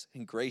glorious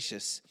and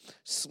gracious,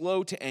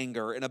 slow to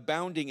anger and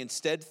abounding in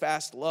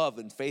steadfast love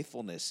and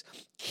faithfulness,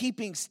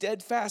 keeping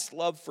steadfast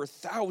love for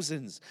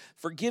thousands,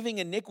 forgiving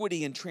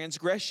iniquity and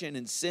transgression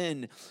and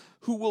sin,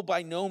 who will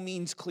by no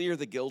means clear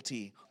the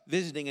guilty,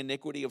 visiting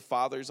iniquity of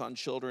fathers on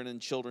children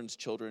and children's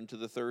children to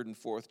the 3rd and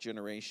 4th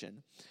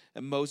generation.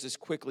 And Moses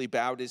quickly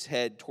bowed his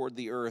head toward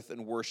the earth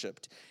and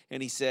worshipped.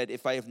 And he said,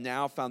 "If I have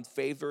now found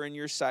favor in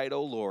your sight,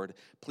 O Lord,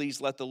 please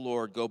let the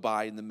Lord go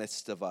by in the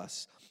midst of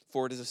us.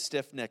 For it is a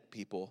stiff-necked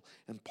people,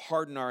 and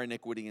pardon our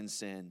iniquity and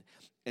sin,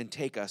 and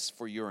take us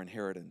for your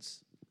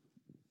inheritance."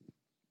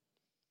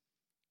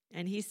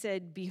 And he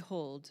said,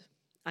 "Behold,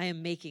 I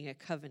am making a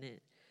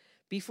covenant.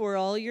 Before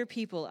all your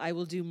people I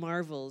will do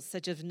marvels,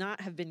 such as not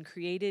have been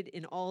created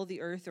in all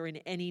the earth or in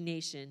any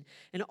nation.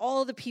 And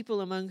all the people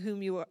among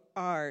whom you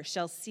are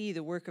shall see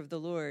the work of the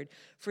Lord,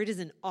 for it is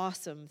an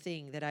awesome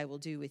thing that I will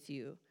do with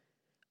you.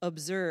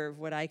 Observe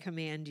what I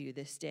command you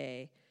this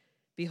day.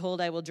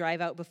 Behold, I will drive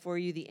out before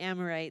you the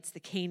Amorites, the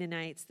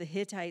Canaanites, the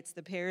Hittites,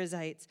 the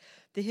Perizzites,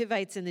 the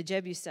Hivites, and the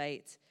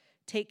Jebusites.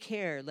 Take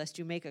care lest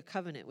you make a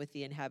covenant with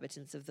the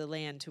inhabitants of the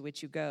land to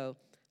which you go,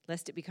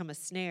 lest it become a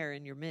snare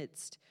in your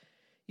midst.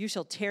 You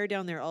shall tear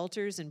down their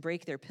altars and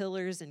break their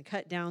pillars and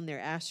cut down their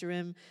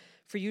Asherim,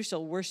 for you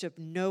shall worship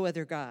no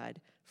other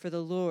God, for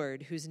the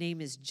Lord, whose name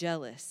is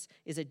jealous,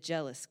 is a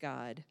jealous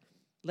God.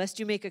 lest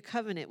you make a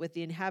covenant with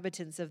the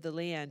inhabitants of the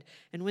land,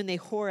 and when they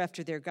whore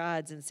after their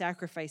gods and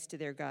sacrifice to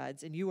their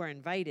gods, and you are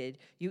invited,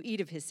 you eat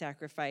of his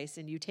sacrifice,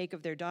 and you take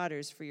of their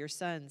daughters for your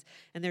sons,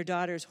 and their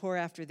daughters whore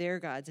after their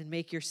gods, and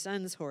make your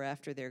sons whore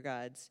after their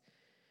gods.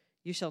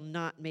 You shall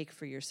not make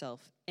for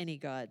yourself any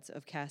gods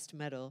of cast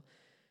metal.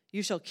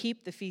 You shall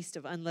keep the feast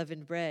of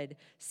unleavened bread.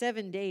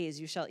 7 days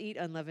you shall eat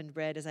unleavened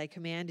bread as I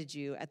commanded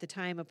you at the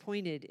time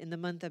appointed in the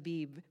month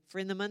Abib, for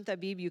in the month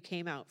Abib you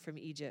came out from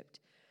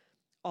Egypt.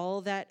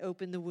 All that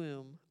open the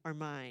womb are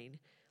mine,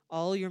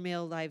 all your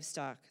male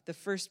livestock, the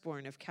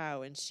firstborn of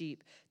cow and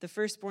sheep, the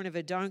firstborn of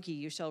a donkey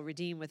you shall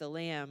redeem with a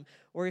lamb,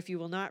 or if you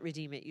will not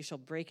redeem it, you shall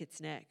break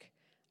its neck.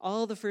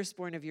 All the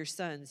firstborn of your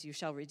sons you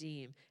shall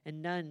redeem,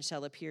 and none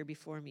shall appear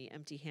before me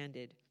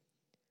empty-handed.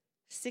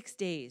 6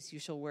 days you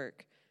shall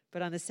work,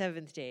 but on the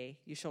 7th day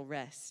you shall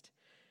rest.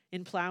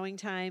 In plowing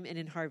time and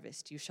in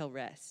harvest you shall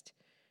rest.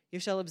 You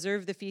shall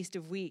observe the Feast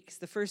of Weeks,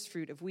 the first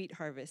fruit of wheat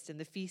harvest, and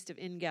the Feast of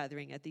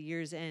Ingathering at the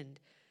year's end.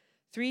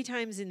 3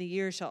 times in the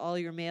year shall all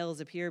your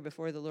males appear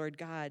before the Lord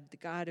God, the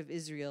God of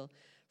Israel.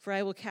 For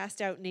I will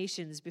cast out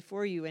nations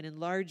before you and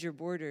enlarge your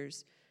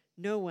borders.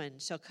 No one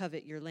shall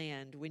covet your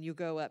land when you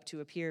go up to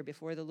appear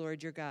before the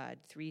Lord your God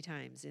 3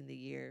 times in the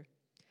year.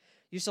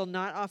 You shall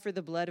not offer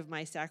the blood of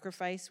my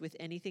sacrifice with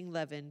anything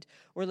leavened,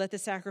 or let the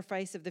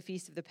sacrifice of the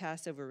feast of the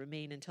Passover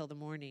remain until the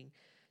morning.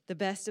 The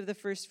best of the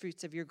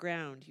firstfruits of your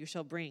ground you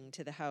shall bring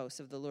to the house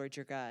of the Lord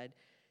your God.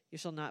 You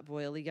shall not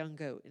boil a young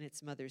goat in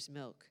its mother's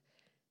milk.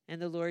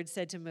 And the Lord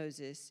said to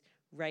Moses,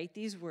 write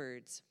these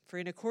words, for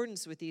in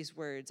accordance with these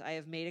words I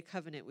have made a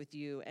covenant with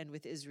you and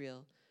with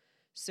Israel.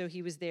 So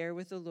he was there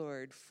with the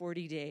Lord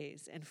 40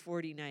 days and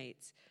 40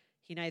 nights.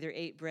 He neither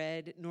ate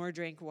bread nor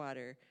drank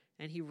water,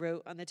 and he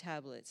wrote on the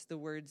tablets the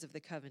words of the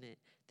covenant,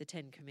 the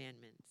 10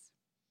 Commandments.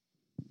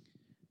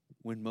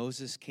 When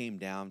Moses came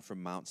down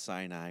from Mount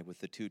Sinai with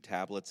the 2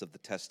 tablets of the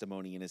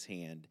testimony in his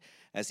hand,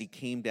 as he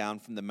came down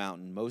from the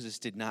mountain, Moses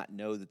did not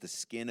know that the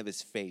skin of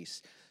his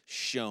face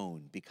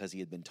shone because he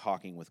had been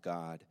talking with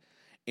God.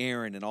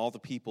 Aaron and all the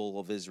people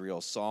of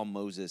Israel saw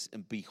Moses,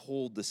 and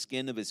behold, the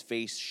skin of his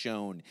face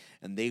shone,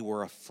 and they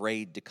were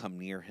afraid to come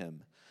near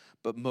him.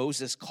 But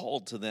Moses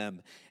called to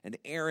them, and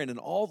Aaron and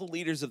all the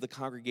leaders of the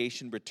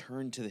congregation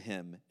returned to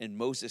him, and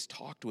Moses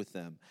talked with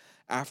them.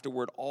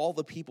 Afterward, all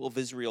the people of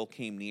Israel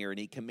came near, and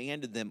he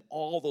commanded them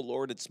all the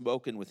Lord had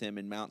spoken with him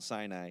in Mount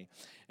Sinai.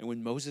 And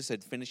when Moses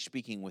had finished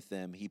speaking with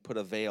them, he put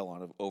a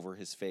veil over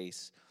his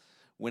face.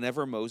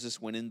 Whenever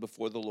Moses went in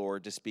before the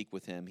Lord to speak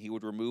with him, he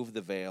would remove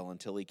the veil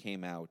until he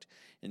came out.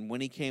 And when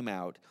he came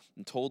out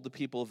and told the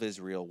people of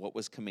Israel what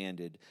was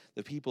commanded,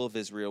 the people of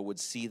Israel would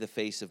see the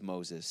face of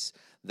Moses.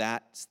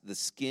 That the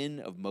skin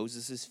of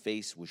Moses'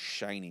 face was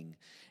shining,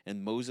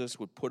 and Moses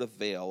would put a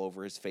veil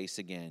over his face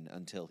again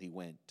until he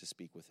went to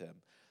speak with him.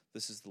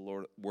 This is the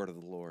word of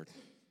the Lord.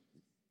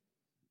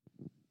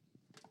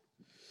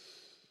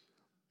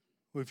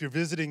 Well, if you're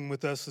visiting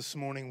with us this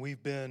morning,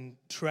 we've been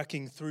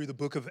trekking through the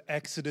book of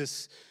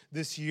Exodus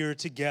this year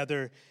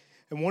together.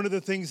 And one of the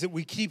things that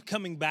we keep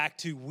coming back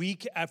to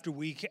week after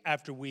week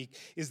after week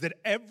is that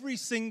every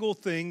single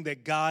thing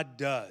that God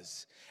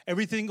does,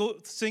 every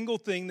single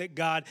thing that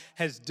God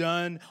has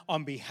done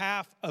on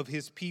behalf of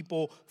his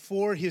people,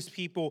 for his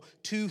people,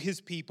 to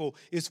his people,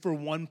 is for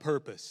one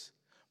purpose.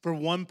 For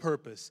one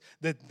purpose,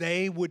 that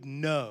they would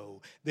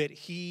know that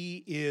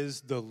he is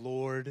the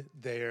Lord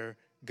their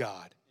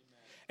God.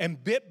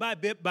 And bit by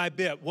bit by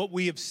bit, what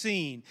we have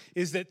seen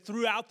is that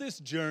throughout this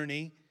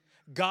journey,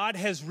 God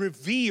has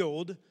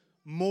revealed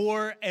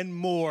more and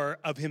more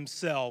of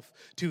himself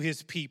to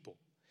his people.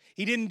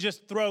 He didn't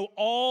just throw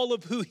all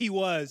of who he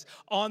was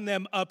on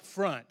them up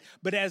front,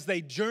 but as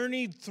they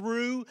journeyed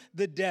through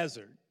the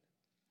desert,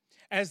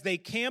 as they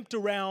camped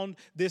around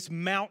this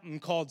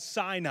mountain called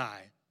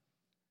Sinai,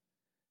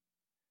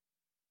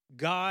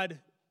 God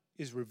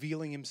is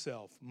revealing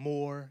himself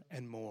more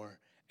and more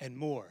and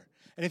more.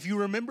 And if you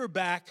remember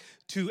back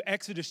to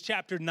Exodus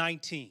chapter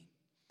 19,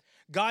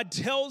 God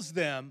tells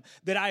them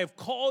that I have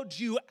called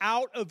you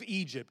out of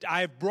Egypt.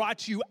 I have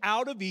brought you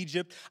out of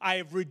Egypt. I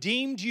have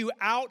redeemed you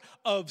out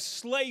of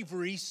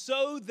slavery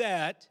so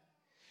that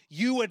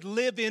you would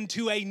live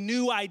into a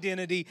new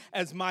identity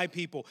as my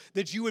people,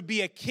 that you would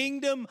be a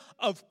kingdom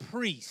of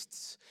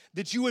priests,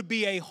 that you would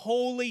be a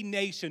holy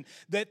nation,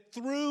 that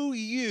through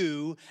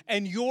you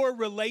and your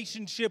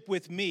relationship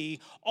with me,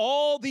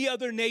 all the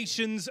other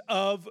nations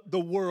of the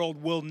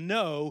world will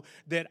know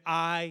that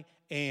I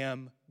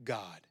am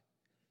God.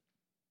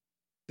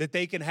 That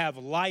they can have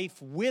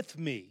life with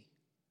me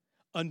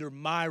under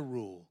my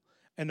rule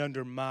and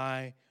under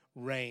my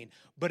reign.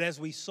 But as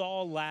we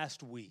saw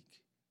last week,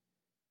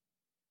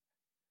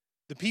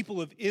 the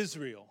people of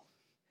Israel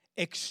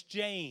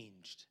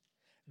exchanged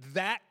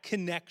that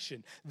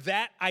connection,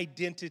 that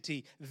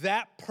identity,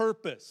 that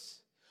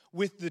purpose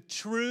with the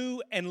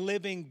true and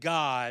living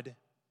God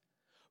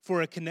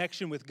for a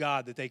connection with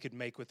God that they could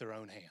make with their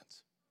own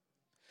hands.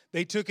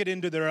 They took it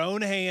into their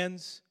own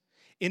hands,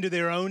 into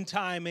their own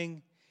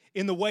timing,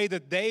 in the way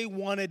that they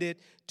wanted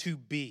it to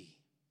be.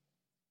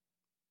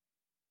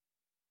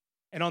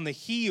 And on the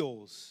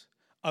heels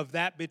of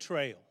that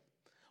betrayal,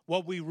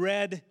 what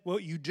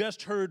you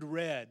just heard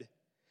read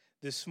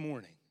this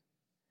morning,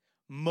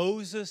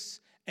 Moses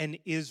and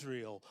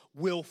Israel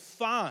will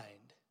find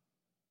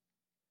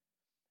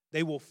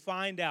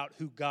out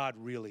who God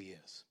really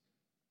is.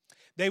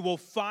 They will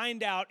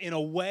find out in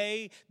a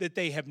way that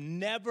they have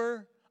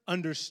never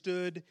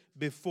understood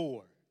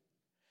before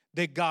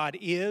that God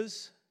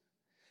is,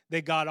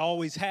 that God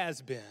always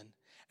has been,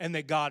 and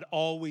that God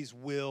always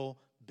will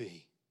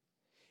be.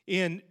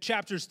 In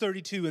chapters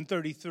 32 and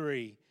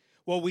 33,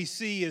 what we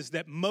see is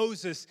that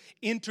Moses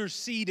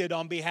interceded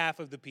on behalf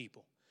of the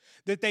people,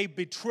 that they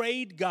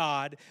betrayed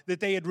God, that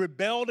they had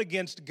rebelled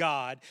against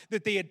God,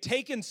 that they had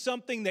taken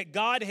something that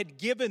God had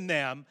given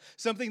them,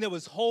 something that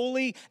was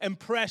holy and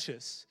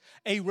precious,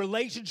 a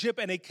relationship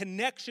and a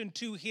connection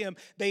to Him.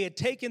 They had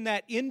taken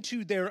that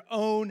into their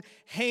own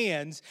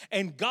hands,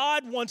 and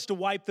God wants to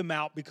wipe them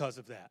out because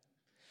of that.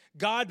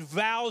 God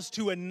vows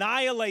to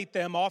annihilate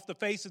them off the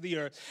face of the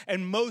earth,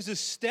 and Moses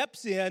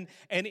steps in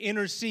and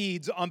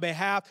intercedes on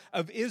behalf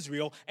of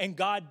Israel, and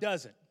God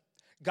doesn't.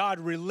 God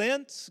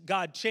relents,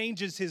 God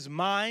changes His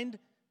mind.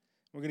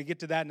 We're going to get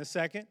to that in a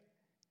second.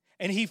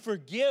 And He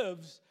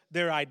forgives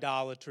their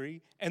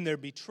idolatry and their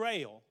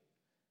betrayal.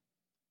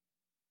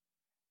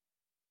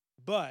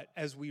 But,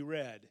 as we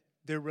read,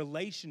 their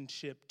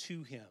relationship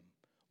to Him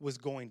was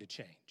going to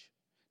change.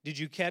 Did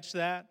you catch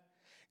that?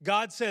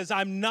 God says,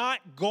 I'm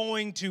not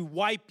going to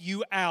wipe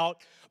you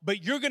out,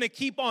 but you're going to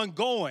keep on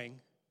going.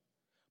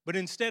 But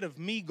instead of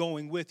me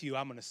going with you,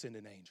 I'm going to send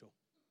an angel.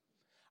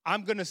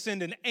 I'm going to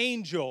send an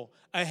angel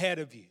ahead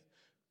of you.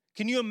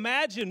 Can you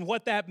imagine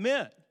what that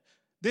meant?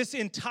 This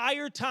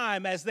entire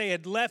time as they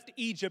had left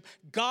Egypt,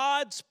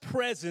 God's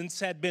presence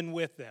had been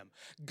with them.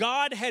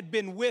 God had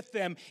been with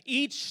them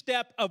each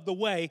step of the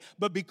way,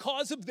 but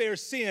because of their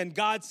sin,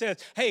 God says,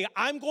 hey,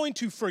 I'm going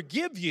to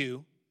forgive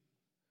you,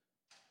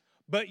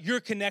 but your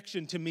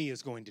connection to me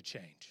is going to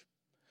change.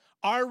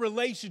 Our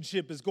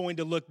relationship is going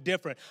to look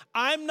different.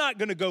 I'm not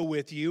going to go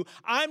with you.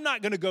 I'm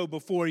not going to go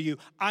before you.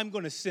 I'm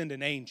going to send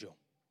an angel.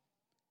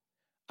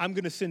 I'm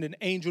going to send an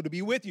angel to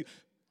be with you.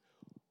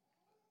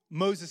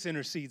 Moses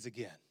intercedes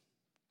again.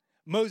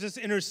 Moses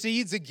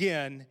intercedes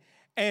again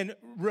and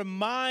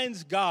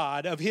reminds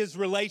God of His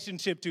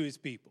relationship to His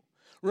people.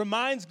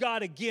 Reminds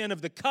God again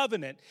of the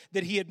covenant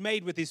that He had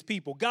made with His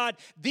people. God,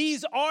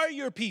 these are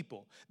your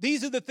people.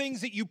 These are the things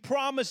that you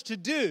promised to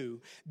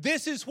do.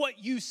 This is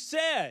what you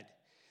said.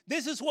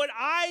 This is what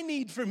I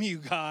need from you,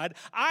 God.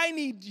 I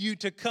need you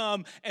to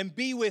come and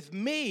be with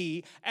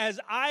me as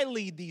I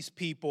lead these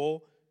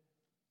people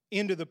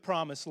into the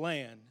promised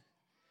land.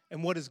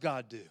 And what does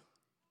God do?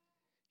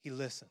 He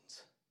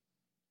listens.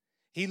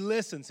 He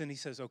listens and He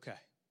says, okay,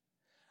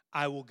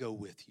 I will go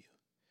with you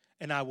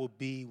and I will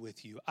be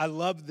with you. I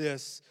love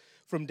this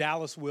from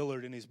Dallas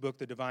Willard in his book,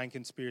 The Divine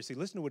Conspiracy.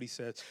 Listen to what he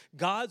says.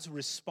 God's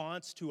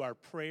response to our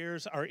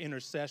prayers, our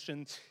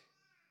intercessions,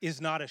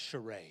 is not a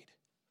charade.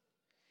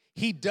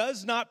 He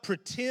does not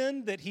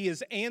pretend that He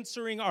is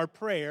answering our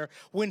prayer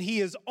when He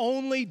is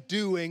only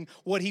doing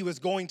what He was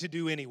going to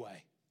do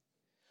anyway.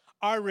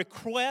 Our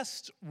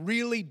requests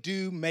really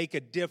do make a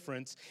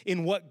difference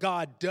in what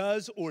God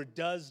does or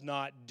does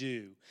not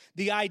do.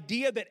 The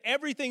idea that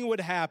everything would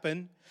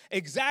happen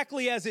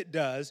exactly as it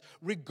does,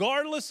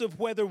 regardless of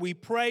whether we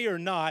pray or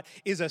not,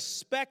 is a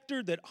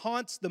specter that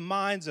haunts the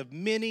minds of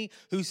many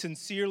who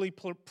sincerely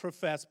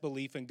profess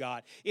belief in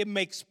God. It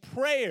makes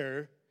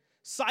prayer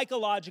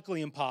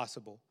psychologically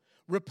impossible,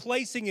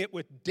 replacing it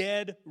with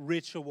dead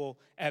ritual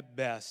at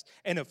best.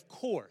 And of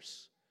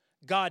course,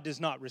 God does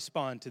not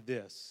respond to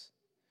this.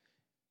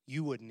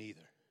 You wouldn't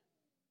either.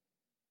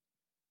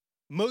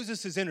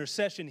 Moses'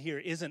 intercession here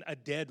isn't a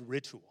dead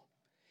ritual.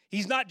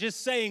 He's not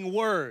just saying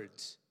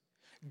words.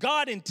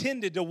 God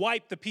intended to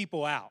wipe the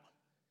people out,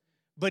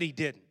 but He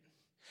didn't.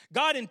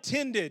 God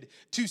intended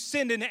to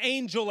send an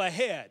angel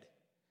ahead,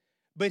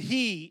 but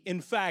He,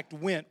 in fact,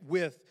 went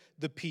with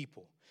the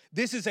people.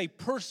 This is a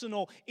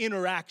personal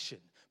interaction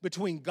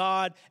between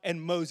God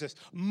and Moses.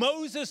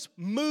 Moses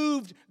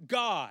moved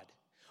God.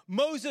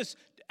 Moses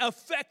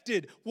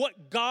affected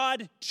what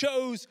God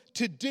chose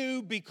to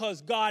do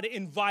because God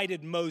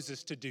invited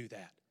Moses to do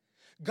that.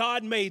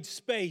 God made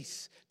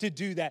space to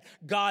do that.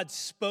 God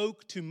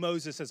spoke to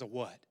Moses as a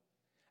what?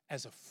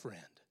 As a friend.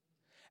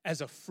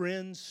 As a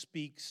friend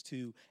speaks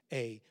to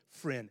a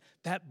friend.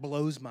 That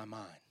blows my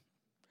mind.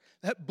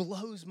 That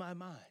blows my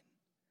mind.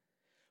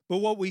 But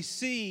what we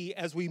see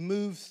as we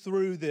move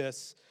through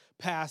this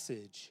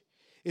passage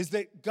is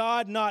that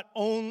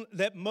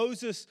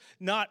Moses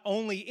not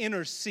only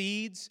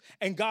intercedes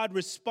and God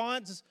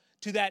responds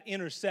to that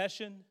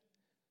intercession,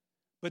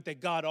 but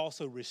that God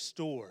also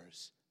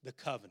restores the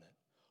covenant,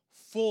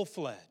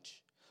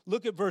 full-fledged.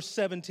 Look at verse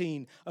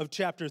 17 of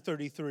chapter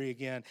 33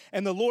 again.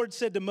 And the Lord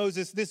said to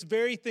Moses, this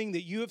very thing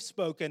that you have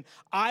spoken,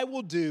 I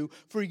will do,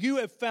 for you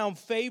have found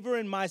favor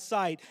in my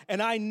sight,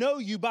 and I know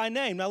you by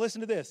name. Now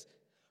listen to this.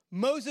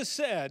 Moses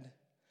said,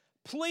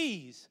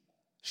 please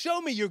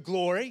show me your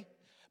glory.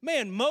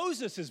 Man,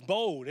 Moses is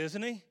bold,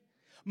 isn't he?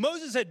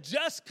 Moses had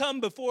just come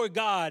before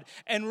God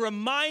and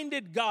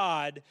reminded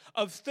God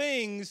of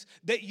things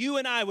that you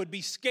and I would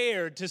be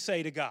scared to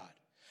say to God.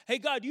 Hey,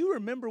 God, you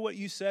remember what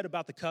you said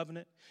about the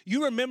covenant?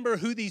 You remember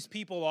who these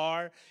people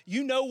are?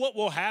 You know what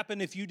will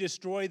happen if you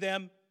destroy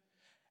them?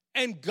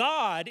 And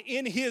God,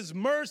 in his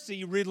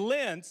mercy,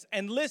 relents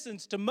and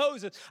listens to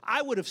Moses.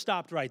 I would have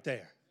stopped right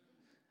there.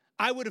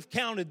 I would have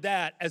counted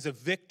that as a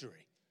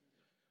victory.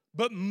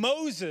 But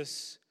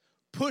Moses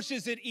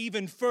pushes it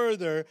even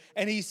further,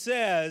 and he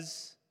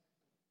says,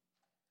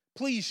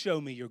 please show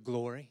me your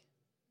glory.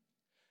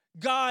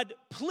 God,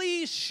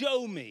 please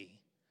show me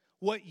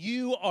what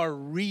you are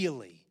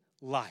really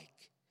like.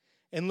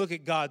 And look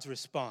at God's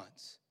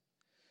response.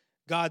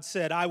 God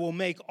said, I will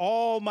make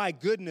all my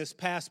goodness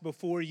pass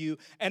before you,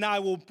 and I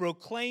will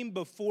proclaim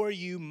before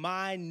you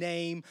my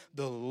name,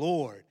 the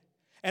Lord.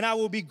 And I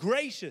will be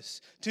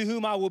gracious to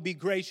whom I will be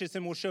gracious,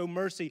 and will show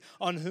mercy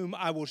on whom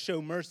I will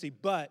show mercy.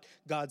 But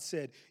God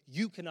said,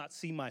 you cannot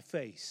see my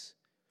face,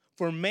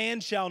 for man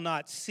shall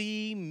not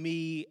see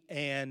me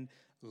and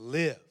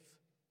live.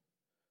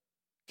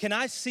 Can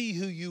I see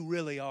who you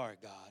really are,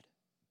 God?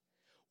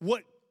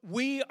 What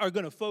we are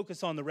going to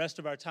focus on the rest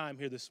of our time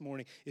here this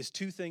morning is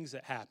two things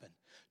that happen.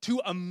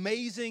 Two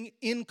amazing,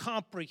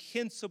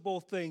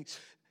 incomprehensible things,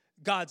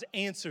 God's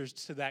answers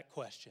to that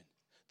question.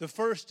 The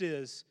first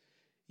is,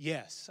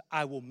 yes,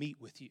 I will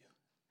meet with you.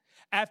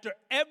 After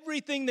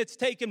everything that's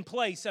taken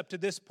place up to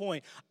this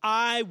point,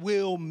 I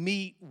will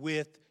meet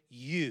with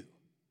you.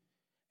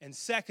 And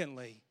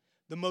secondly,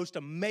 the most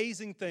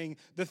amazing thing,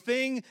 the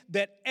thing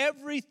that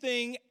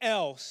everything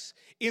else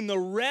in the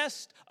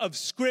rest of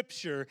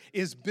Scripture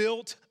is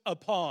built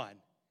upon,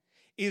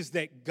 is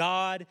that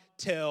God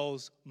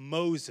tells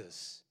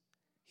Moses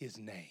his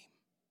name.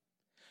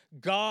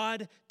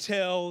 God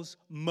tells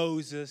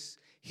Moses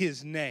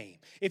his name.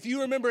 If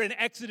you remember in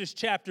Exodus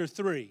chapter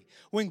 3,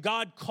 when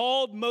God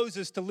called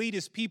Moses to lead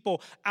his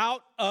people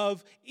out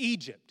of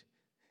Egypt,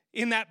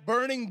 in that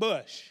burning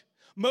bush,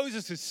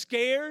 Moses is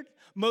scared.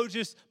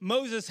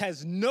 Moses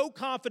has no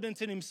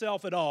confidence in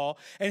himself at all.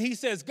 And he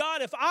says,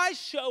 God, if I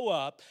show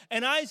up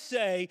and I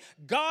say,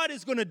 God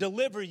is going to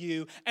deliver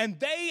you, and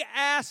they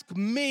ask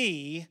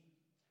me,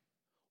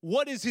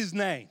 what is his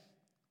name?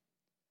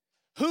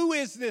 Who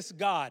is this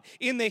God?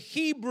 In the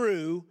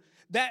Hebrew,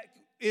 that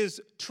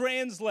is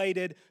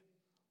translated,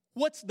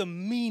 what's the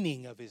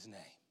meaning of his name?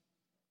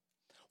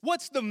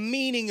 What's the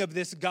meaning of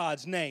this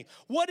God's name?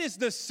 What is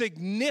the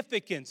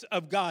significance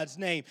of God's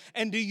name?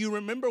 And do you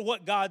remember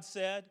what God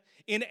said?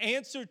 In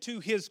answer to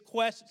his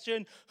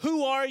question,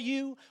 who are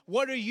you?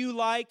 What are you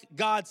like?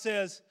 God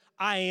says,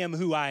 I am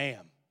who I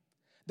am.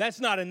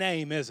 That's not a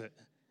name, is it?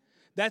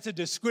 That's a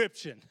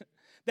description.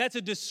 That's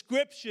a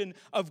description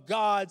of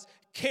God's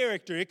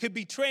character. It could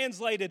be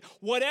translated,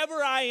 whatever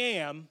I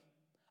am,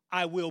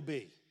 I will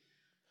be.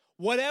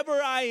 Whatever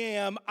I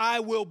am, I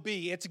will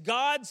be. It's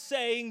God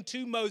saying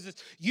to Moses,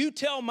 you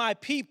tell my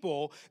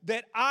people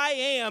that I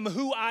am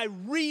who I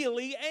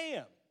really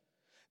am.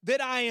 That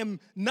I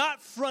am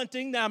not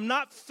fronting, that I'm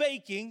not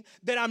faking,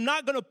 that I'm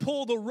not going to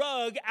pull the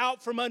rug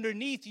out from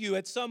underneath you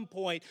at some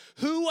point.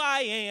 Who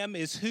I am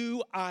is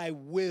who I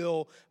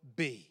will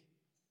be.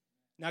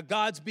 Now,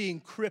 God's being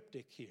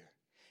cryptic here.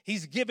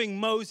 He's giving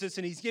Moses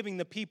and he's giving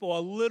the people a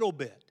little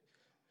bit.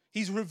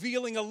 He's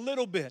revealing a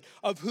little bit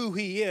of who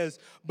he is.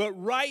 But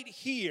right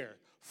here,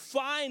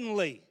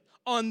 finally,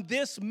 on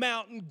this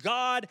mountain,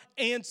 God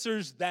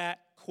answers that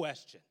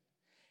question.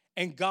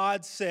 And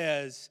God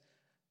says,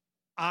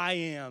 I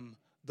am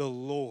the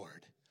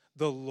Lord,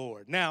 the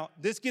Lord. Now,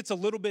 this gets a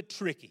little bit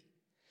tricky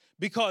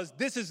because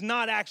this is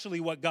not actually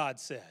what God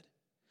said.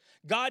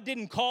 God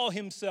didn't call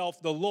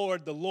himself the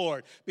Lord,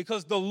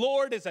 because the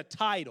Lord is a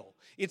title.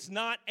 It's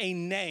not a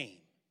name.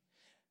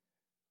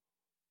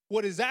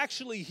 What is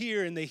actually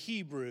here in the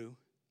Hebrew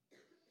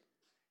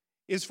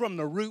is from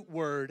the root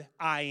word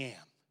I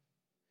am.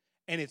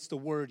 And it's the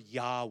word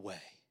Yahweh.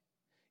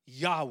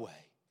 Yahweh.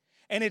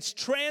 And it's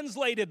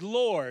translated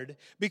Lord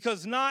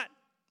because not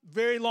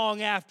very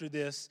long after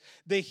this,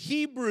 the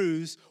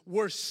Hebrews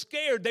were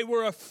scared. They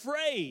were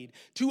afraid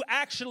to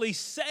actually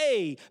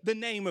say the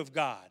name of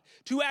God,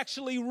 to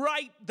actually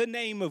write the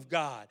name of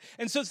God.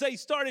 And so they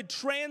started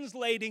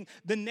translating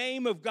the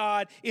name of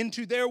God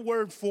into their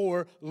word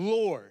for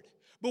Lord.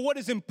 But what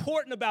is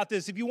important about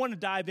this, if you want to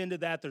dive into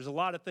that, there's a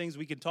lot of things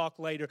we can talk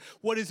later.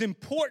 What is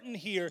important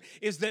here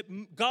is that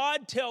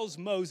God tells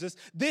Moses,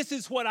 this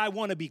is what I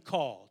want to be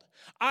called.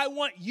 I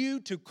want you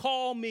to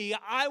call me,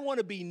 I want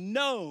to be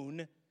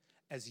known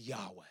as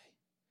Yahweh.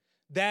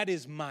 That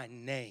is my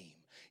name.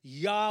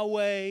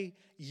 Yahweh,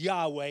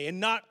 Yahweh. And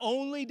not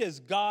only does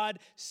God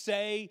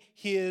say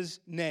his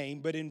name,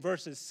 but in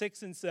verses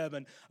 6 and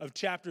 7 of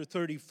chapter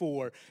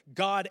 34,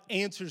 God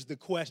answers the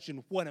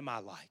question, what am I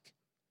like?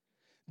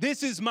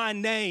 This is my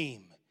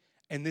name,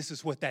 and this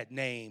is what that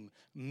name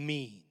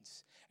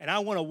means. And I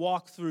want to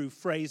walk through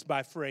phrase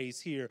by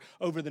phrase here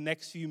over the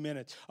next few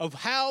minutes of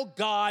how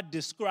God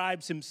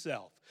describes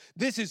himself.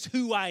 This is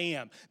who I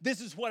am.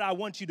 This is what I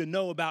want you to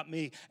know about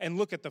me. And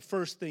look at the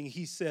first thing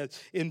he says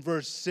in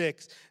verse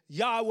 6.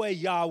 Yahweh,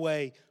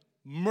 Yahweh,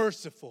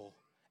 merciful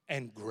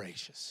and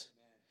gracious.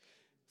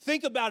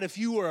 Think about if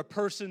you were a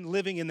person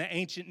living in the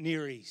ancient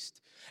Near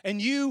East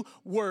and you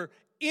were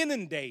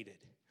inundated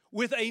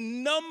with a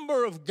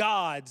number of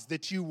gods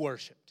that you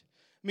worshiped.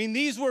 I mean,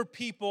 these were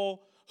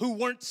people who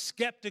weren't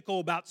skeptical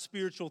about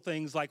spiritual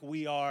things like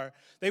we are.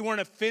 They weren't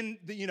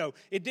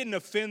it didn't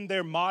offend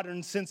their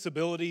modern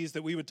sensibilities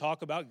that we would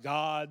talk about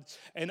God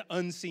and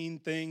unseen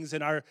things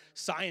in our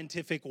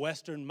scientific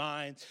Western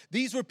minds.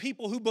 These were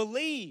people who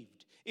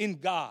believed in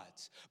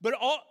gods.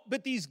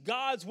 But these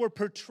gods were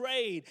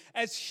portrayed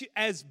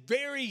as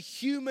very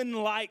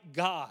human-like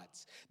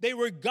gods. They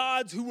were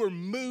gods who were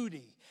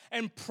moody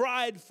and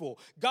prideful,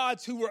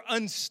 gods who were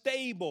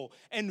unstable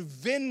and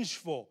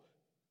vengeful.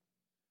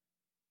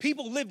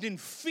 People lived in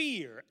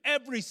fear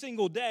every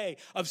single day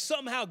of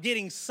somehow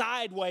getting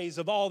sideways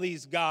of all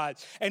these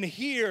gods. And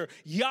here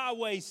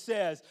Yahweh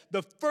says,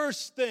 the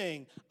first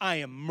thing, I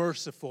am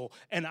merciful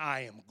and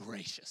I am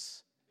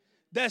gracious.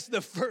 That's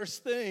the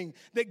first thing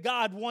that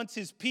God wants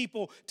his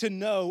people to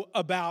know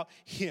about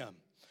him.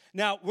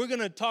 Now, we're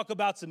going to talk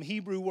about some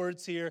Hebrew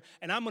words here,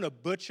 and I'm going to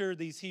butcher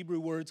these Hebrew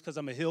words because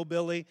I'm a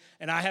hillbilly,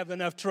 and I have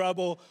enough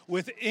trouble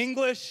with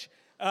English,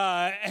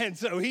 and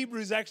so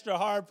Hebrew's extra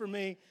hard for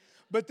me.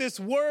 But this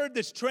word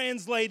that's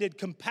translated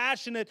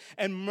compassionate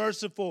and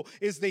merciful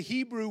is the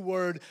Hebrew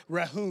word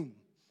rahum.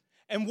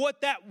 And what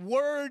that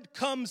word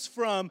comes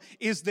from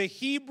is the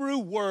Hebrew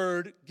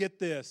word, get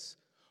this,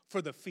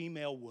 for the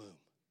female womb.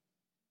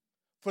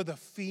 For the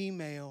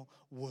female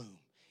womb.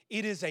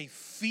 It is a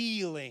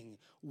feeling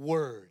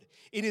word.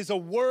 It is a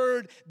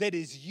word that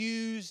is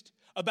used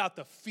about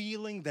the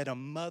feeling that a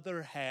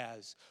mother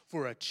has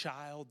for a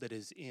child that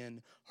is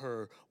in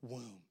her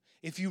womb.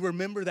 If you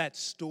remember that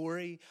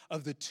story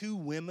of the two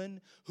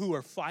women who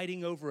are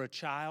fighting over a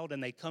child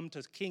and they come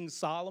to King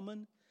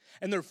Solomon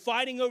and they're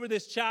fighting over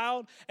this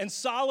child, and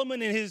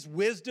Solomon in his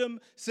wisdom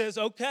says,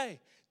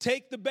 okay,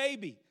 take the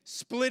baby,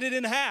 split it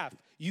in half.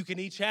 You can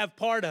each have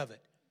part of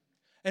it.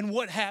 And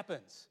what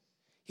happens?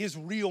 His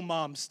real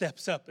mom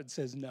steps up and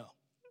says, no,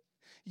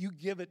 you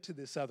give it to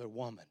this other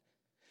woman.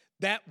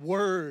 That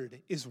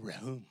word is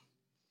rahum.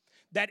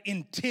 That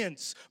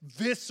intense,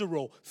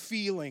 visceral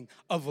feeling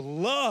of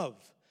love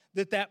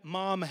that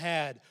mom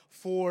had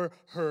for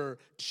her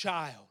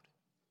child.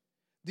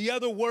 The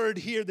other word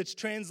here that's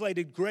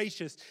translated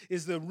gracious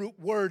is the root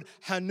word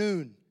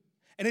hanun.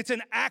 And it's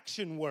an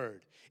action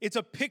word. It's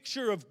a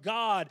picture of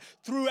God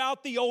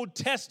throughout the Old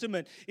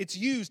Testament. It's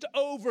used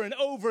over and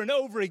over and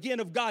over again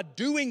of God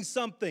doing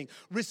something,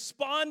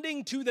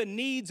 responding to the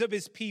needs of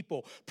his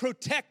people,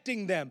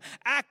 protecting them,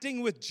 acting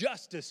with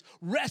justice,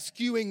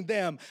 rescuing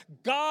them.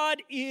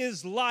 God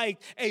is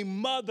like a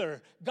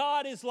mother.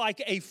 God is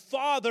like a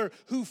father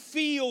who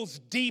feels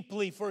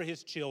deeply for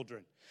his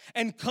children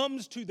and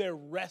comes to their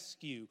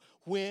rescue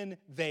when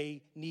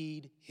they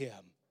need him.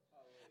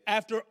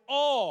 After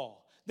all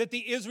that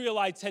the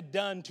Israelites had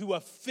done to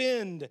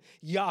offend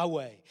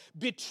Yahweh,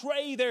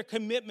 betray their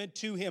commitment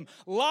to him,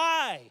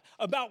 lie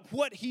about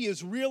what he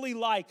is really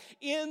like,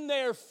 in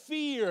their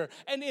fear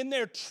and in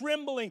their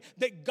trembling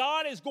that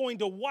God is going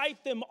to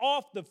wipe them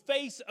off the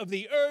face of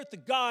the earth,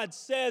 God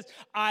says,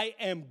 I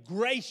am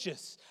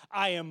gracious,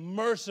 I am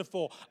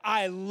merciful,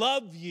 I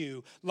love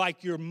you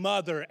like your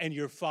mother and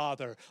your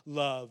father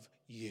love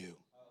you.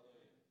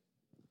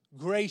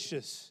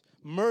 Gracious,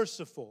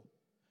 merciful.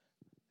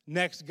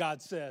 Next,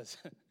 God says,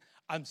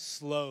 I'm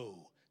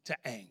slow to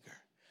anger.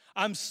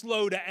 I'm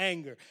slow to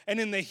anger. And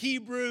in the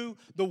Hebrew,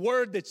 the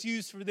word that's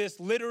used for this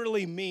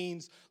literally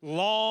means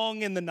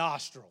long in the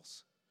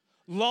nostrils.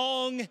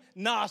 Long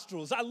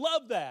nostrils. I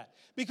love that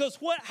because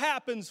what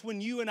happens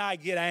when you and I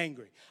get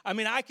angry? I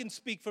mean, I can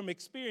speak from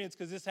experience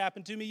because this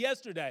happened to me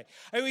yesterday.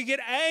 And we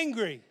get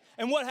angry,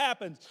 and what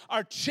happens?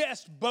 Our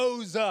chest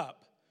bows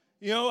up.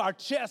 Our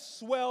chest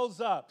swells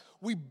up.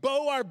 We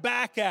bow our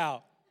back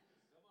out.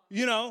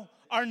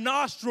 Our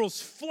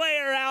nostrils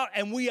flare out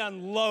and we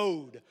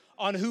unload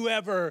on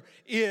whoever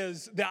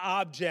is the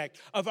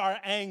object of our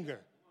anger.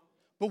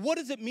 But what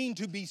does it mean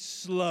to be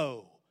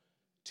slow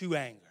to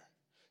anger?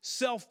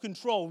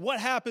 Self-control. What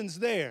happens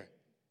there?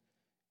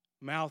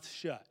 Mouth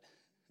shut.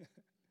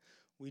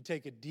 We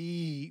take a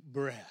deep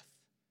breath.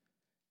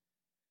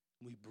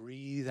 We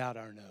breathe out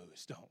our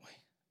nose, don't we?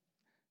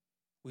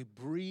 We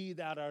breathe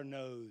out our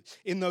nose.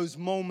 In those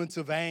moments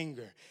of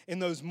anger, in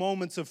those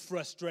moments of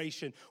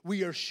frustration,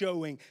 we are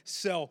showing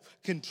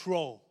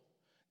self-control.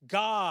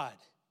 God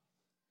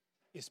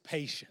is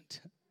patient.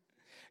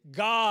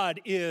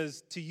 God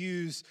is, to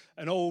use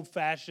an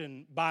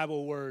old-fashioned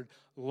Bible word,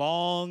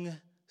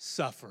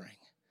 long-suffering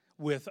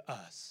with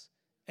us.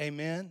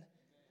 Amen?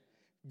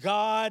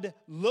 God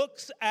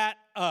looks at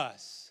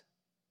us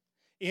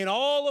in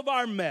all of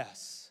our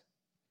mess,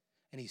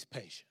 and he's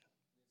patient.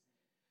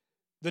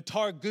 The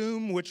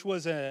Targum, which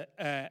was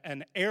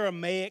an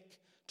Aramaic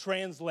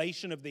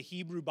translation of the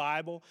Hebrew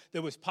Bible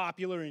that was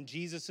popular in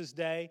Jesus'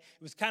 day,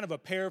 it was kind of a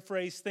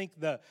paraphrase. Think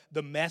the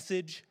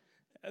Message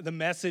the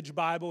Message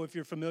Bible, if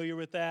you're familiar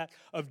with that,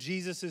 of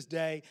Jesus'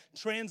 day,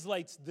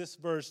 translates this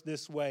verse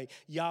this way: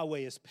 Yahweh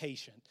is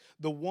patient,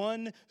 the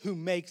one who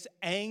makes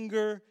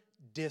anger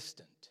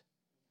distant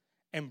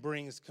and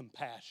brings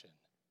compassion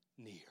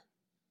near.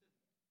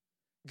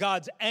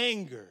 God's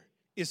anger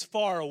is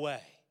far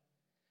away.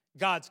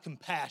 God's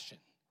compassion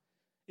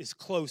is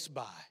close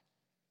by.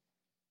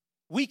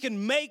 We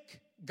can make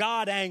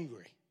God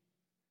angry,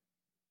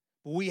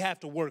 but we have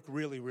to work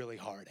really, really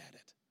hard at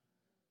it.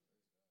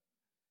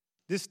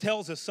 This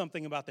tells us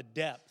something about the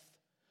depth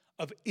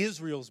of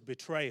Israel's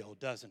betrayal,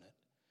 doesn't it?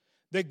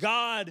 That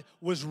God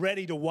was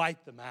ready to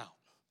wipe them out.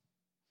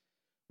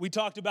 We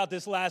talked about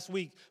this last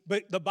week,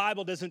 but the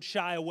Bible doesn't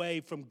shy away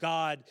from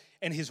God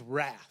and his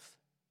wrath.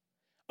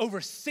 Over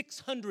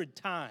 600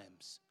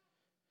 times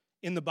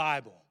in the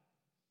Bible,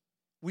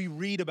 we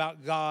read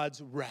about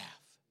God's wrath.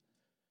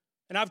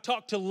 And I've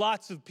talked to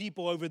lots of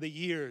people over the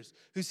years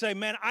who say,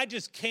 man, I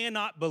just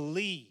cannot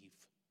believe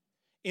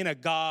in a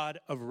God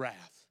of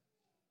wrath.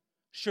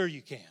 Sure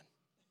you can.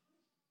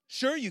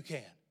 Sure you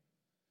can.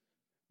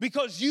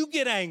 Because you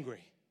get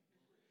angry.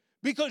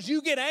 Because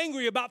you get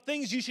angry about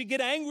things you should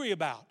get angry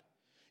about.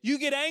 You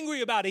get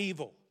angry about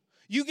evil.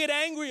 You get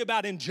angry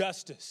about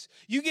injustice.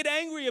 You get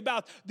angry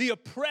about the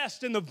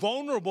oppressed and the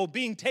vulnerable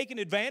being taken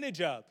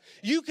advantage of.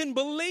 You can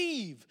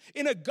believe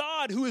in a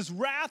God who is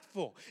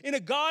wrathful, in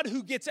a God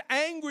who gets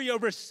angry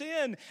over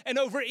sin and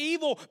over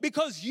evil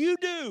because you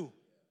do.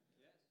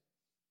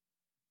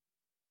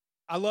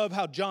 I love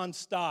how John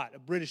Stott, a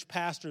British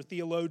pastor,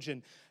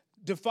 theologian,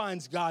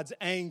 defines God's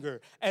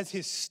anger as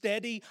his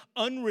steady,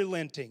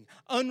 unrelenting,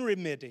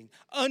 unremitting,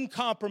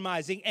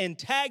 uncompromising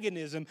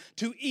antagonism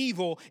to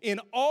evil in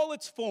all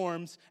its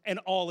forms and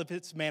all of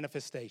its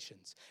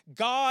manifestations.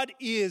 God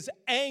is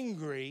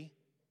angry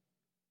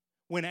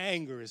when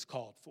anger is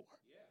called for.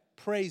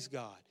 Praise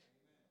God.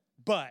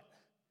 But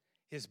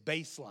his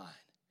baseline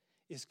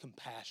is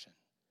compassion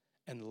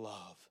and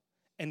love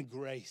and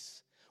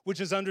grace, which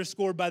is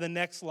underscored by the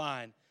next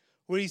line,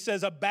 where he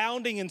says,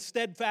 abounding in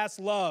steadfast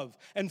love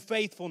and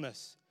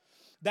faithfulness.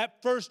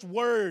 That first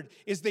word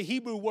is the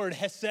Hebrew word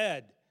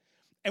hesed,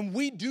 and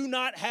we do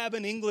not have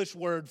an English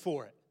word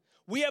for it.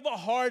 We have a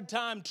hard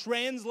time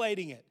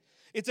translating it.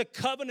 It's a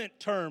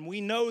covenant term,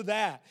 we know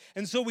that.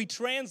 And so we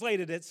translate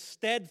it as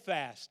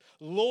steadfast,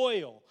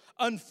 loyal,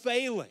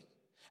 unfailing.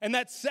 And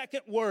that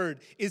second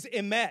word is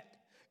emet,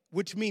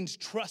 which means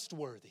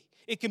trustworthy.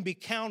 It can be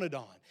counted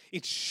on.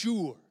 It's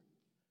sure.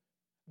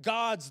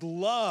 God's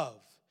love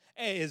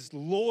is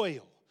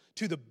loyal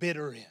to the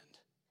bitter end.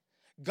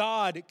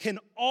 God can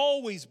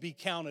always be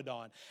counted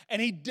on.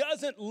 And he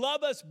doesn't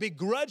love us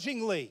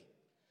begrudgingly.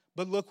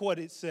 But look what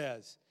it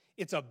says.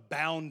 It's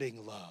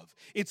abounding love.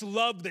 It's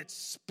love that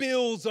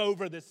spills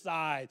over the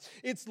sides.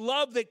 It's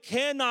love that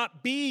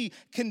cannot be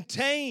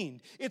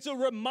contained. It's a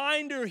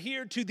reminder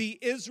here to the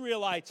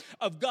Israelites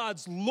of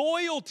God's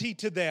loyalty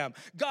to them,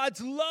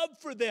 God's love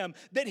for them,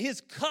 that his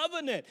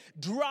covenant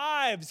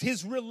drives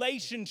his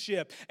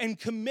relationship and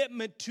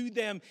commitment to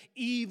them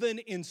even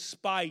in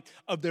spite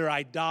of their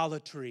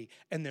idolatry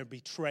and their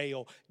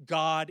betrayal.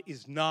 God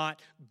is not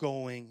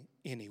going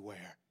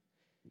anywhere.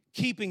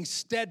 Keeping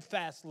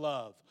steadfast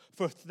love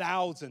for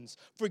thousands,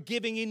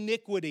 forgiving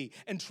iniquity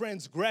and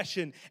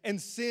transgression and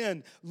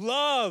sin.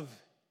 Love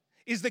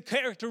is the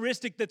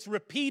characteristic that's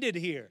repeated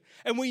here.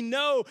 And we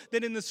know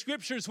that in the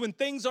scriptures, when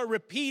things are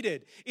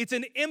repeated, it's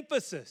an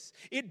emphasis.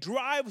 It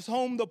drives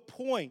home the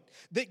point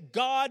that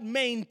God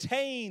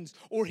maintains,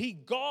 or he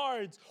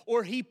guards,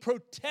 or he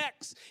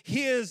protects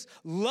his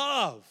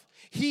love.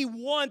 He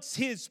wants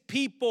his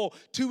people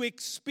to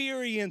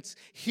experience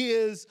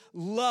his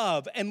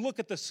love. And look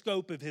at the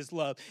scope of his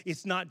love.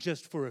 It's not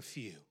just for a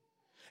few.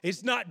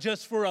 It's not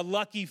just for a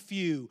lucky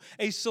few,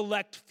 a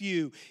select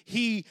few.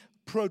 He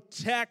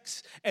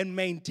protects and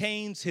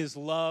maintains his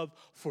love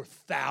for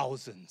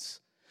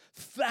thousands.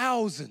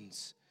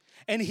 Thousands.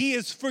 And he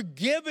is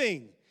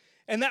forgiving.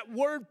 And that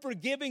word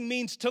forgiving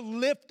means to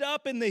lift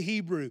up in the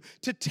Hebrew,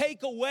 to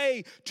take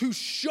away, to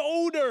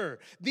shoulder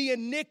the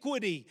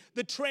iniquity,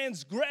 the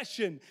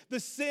transgression, the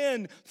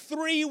sin.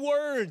 3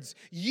 words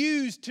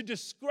used to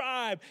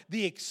describe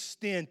the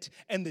extent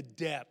and the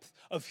depth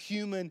of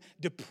human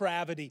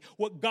depravity.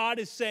 What God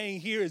is saying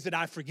here is that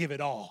I forgive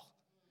it all.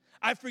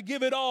 I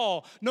forgive it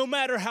all, no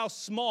matter how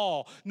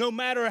small, no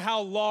matter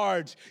how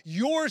large.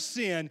 Your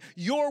sin,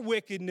 your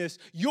wickedness,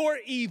 your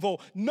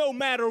evil, no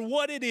matter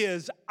what it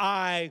is,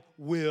 I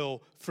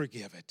will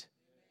forgive it.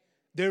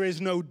 There is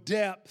no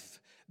depth.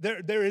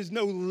 There is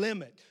no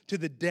limit to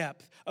the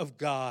depth of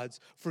God's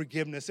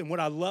forgiveness. And what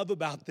I love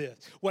about this,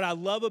 what I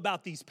love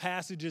about these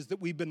passages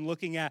that we've been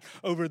looking at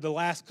over the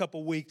last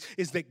couple weeks,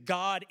 is that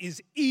God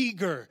is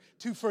eager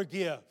to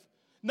forgive.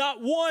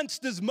 Not once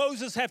does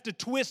Moses have to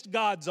twist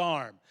God's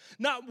arm.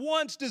 Not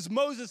once does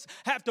Moses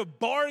have to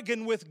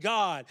bargain with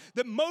God.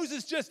 That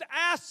Moses just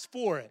asks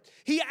for it.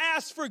 He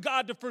asks for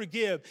God to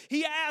forgive.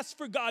 He asks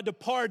for God to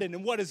pardon.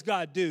 And what does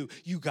God do?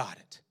 You got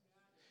it.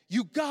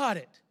 You got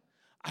it.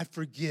 I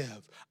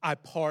forgive. I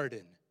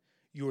pardon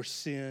your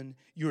sin,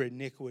 your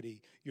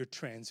iniquity, your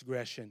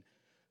transgression.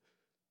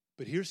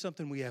 But here's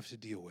something we have to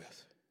deal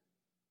with.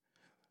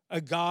 A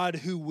God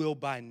who will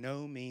by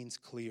no means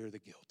clear the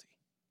guilty.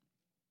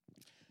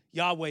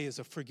 Yahweh is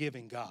a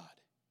forgiving God.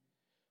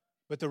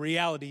 But the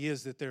reality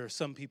is that there are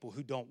some people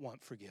who don't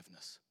want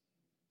forgiveness.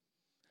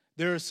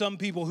 There are some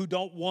people who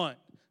don't want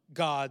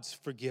God's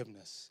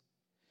forgiveness.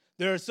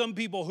 There are some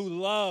people who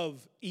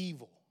love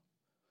evil.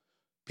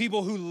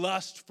 People who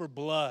lust for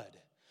blood.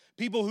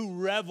 People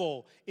who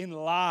revel in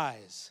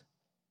lies.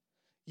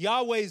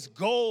 Yahweh's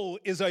goal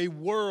is a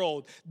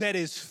world that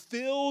is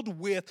filled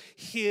with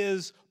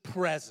His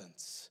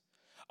presence.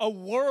 A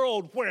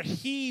world where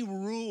He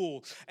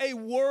rules. A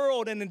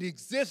world and an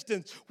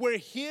existence where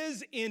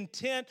His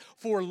intent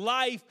for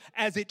life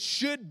as it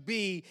should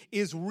be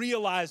is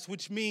realized,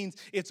 which means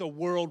it's a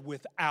world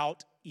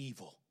without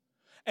evil.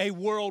 A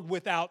world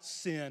without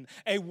sin,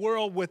 a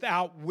world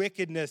without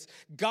wickedness.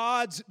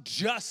 God's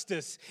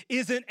justice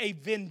isn't a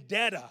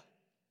vendetta.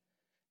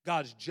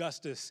 God's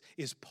justice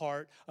is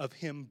part of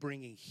Him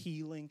bringing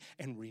healing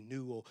and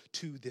renewal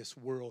to this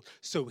world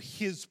so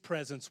His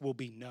presence will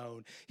be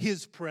known.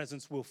 His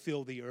presence will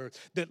fill the earth,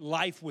 that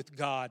life with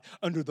God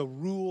under the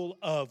rule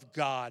of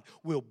God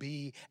will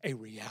be a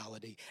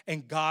reality.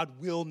 And God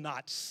will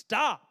not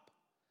stop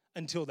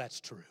until that's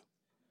true.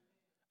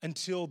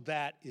 Until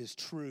that is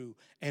true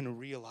and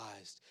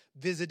realized.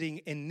 Visiting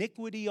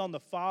iniquity on the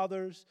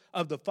fathers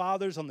on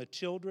the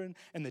children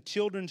and the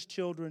children's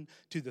children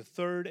to the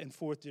third and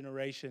fourth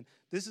generation.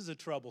 This is a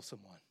troublesome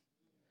one.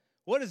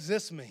 What does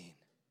this mean?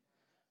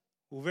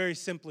 Well, very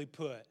simply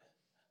put,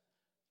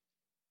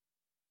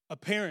 a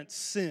parent's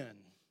sin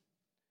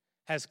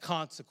has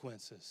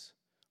consequences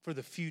for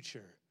the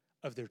future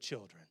of their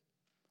children,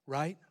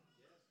 right?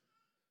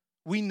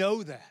 We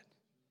know that.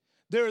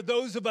 There are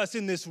those of us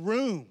in this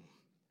room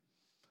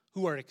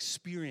who are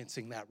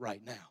experiencing that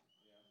right now.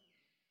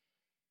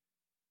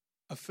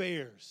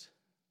 Affairs,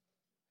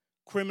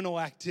 criminal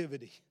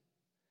activity,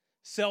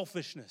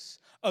 selfishness,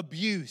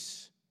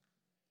 abuse,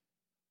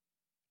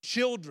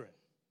 children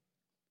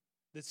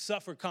that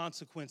suffer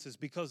consequences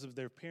because of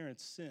their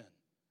parents' sin.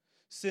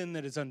 Sin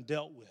that is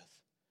undealt with,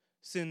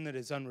 sin that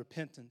is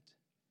unrepentant.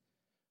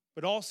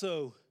 But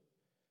also,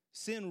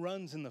 sin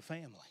runs in the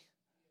family.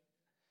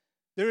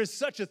 There is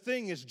such a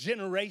thing as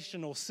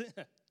generational sin.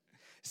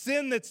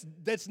 Sin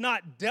that's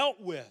not dealt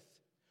with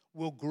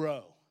will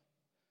grow.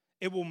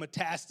 It will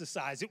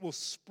metastasize. It will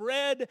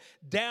spread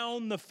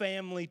down the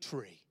family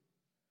tree.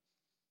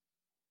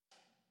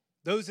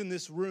 Those in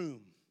this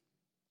room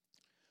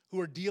who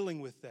are dealing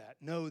with that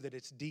know that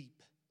it's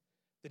deep,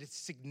 that it's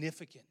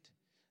significant,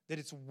 that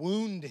it's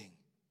wounding,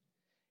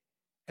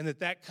 and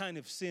that kind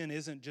of sin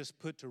isn't just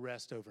put to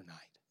rest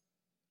overnight.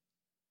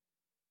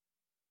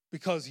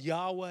 Because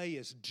Yahweh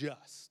is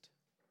just.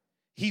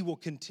 He will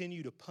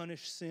continue to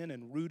punish sin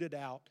and root it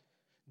out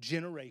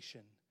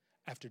generation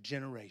after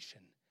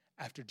generation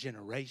after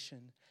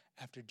generation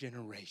after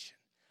generation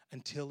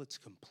until it's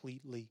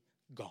completely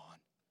gone.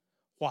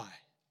 Why?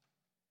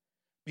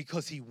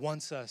 Because He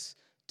wants us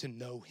to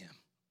know Him.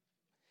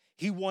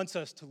 He wants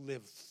us to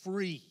live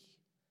free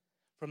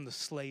from the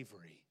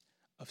slavery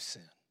of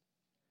sin.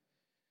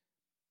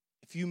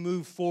 If you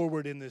move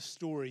forward in this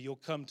story, you'll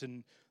come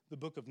to the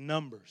book of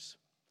Numbers,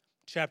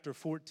 chapter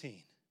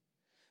 14.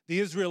 The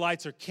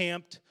Israelites are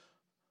camped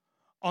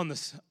on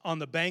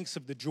the banks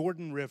of the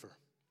Jordan River.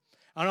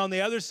 And on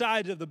the other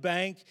side of the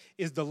bank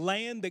is the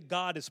land that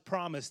God has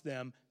promised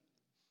them.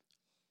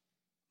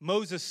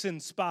 Moses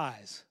sends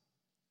spies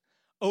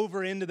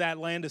over into that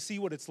land to see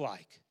what it's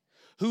like.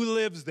 Who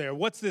lives there?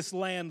 What's this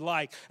land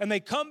like? And they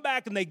come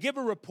back and they give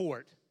a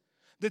report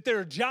that there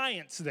are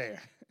giants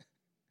there,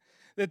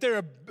 that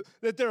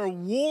there are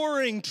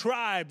warring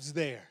tribes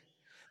there,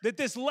 that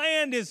this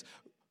land is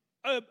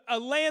a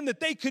land that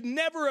they could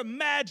never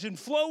imagine,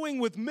 flowing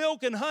with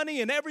milk and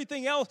honey and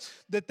everything else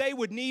that they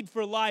would need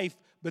for life,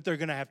 but they're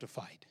going to have to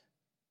fight.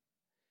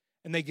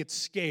 And they get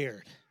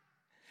scared.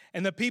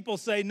 And the people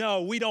say,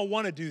 no, we don't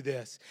want to do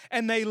this.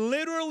 And they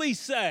literally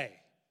say,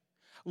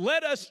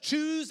 let us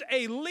choose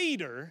a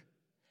leader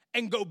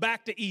and go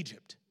back to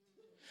Egypt.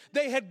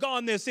 They had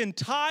gone this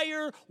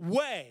entire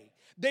way.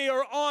 They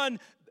are on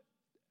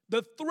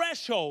the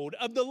threshold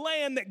of the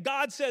land that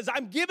God says,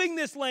 I'm giving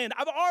this land.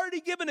 I've already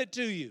given it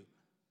to you.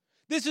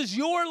 This is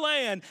your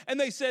land. And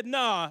they said,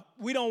 nah,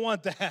 we don't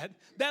want that.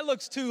 That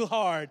looks too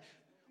hard.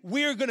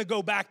 We're going to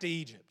go back to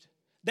Egypt.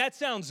 That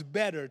sounds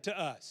better to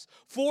us.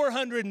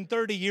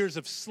 430 years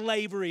of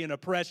slavery and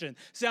oppression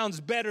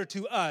sounds better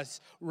to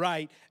us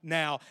right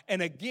now.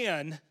 And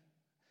again,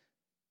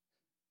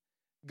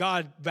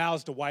 God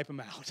vows to wipe them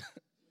out.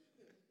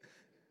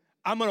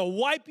 I'm going to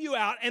wipe you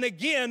out. And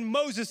again,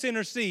 Moses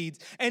intercedes,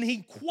 and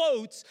he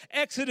quotes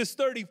Exodus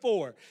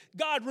 34.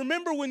 God,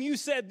 remember when you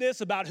said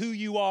this about who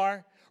you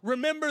are?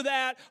 Remember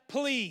that?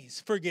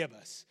 Please forgive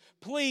us.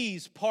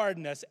 Please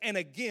pardon us. And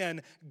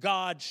again,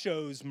 God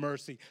shows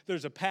mercy.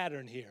 There's a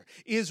pattern here.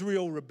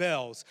 Israel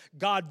rebels.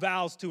 God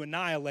vows to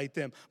annihilate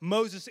them.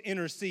 Moses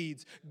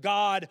intercedes.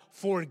 God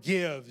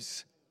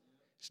forgives.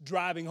 It's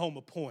driving home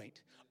a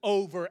point.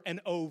 over and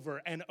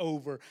over and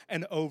over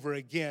and over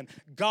again.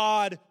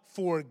 God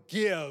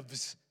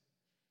forgives.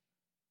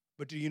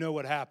 But do you know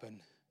what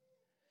happened?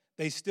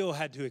 They still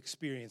had to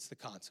experience the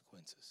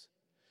consequences.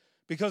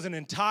 Because an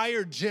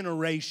entire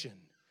generation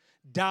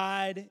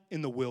died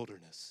in the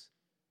wilderness.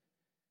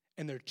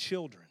 And their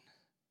children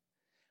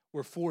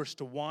were forced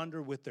to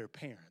wander with their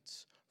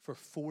parents for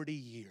 40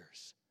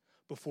 years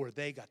before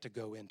they got to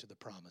go into the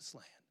promised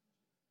land.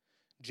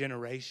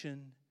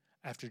 Generation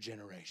after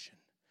generation.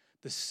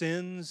 The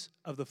sins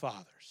of the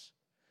fathers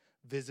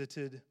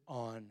visited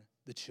on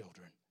the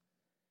children.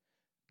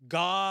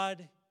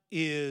 God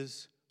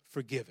is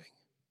forgiving.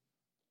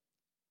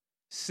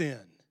 Sin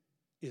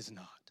is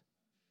not.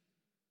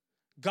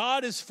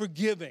 God is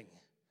forgiving,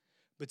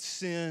 but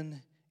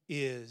sin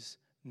is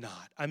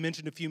not. I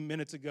mentioned a few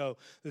minutes ago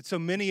that so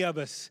many of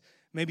us,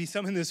 maybe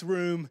some in this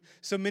room,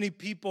 so many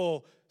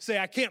people say,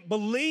 I can't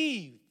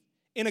believe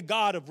in a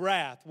God of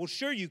wrath. Well,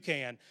 sure you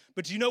can,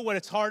 but you know what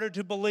it's harder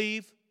to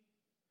believe?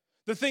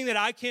 The thing that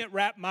I can't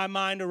wrap my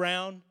mind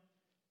around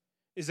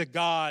is a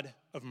God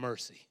of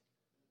mercy,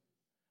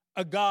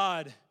 a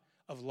God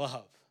of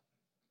love,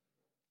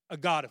 a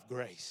God of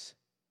grace.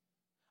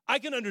 I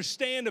can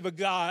understand of a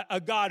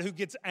God who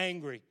gets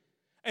angry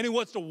and who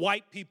wants to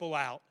wipe people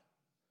out.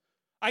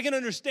 I can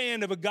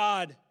understand a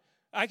God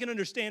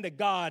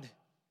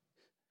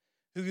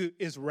who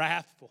is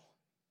wrathful,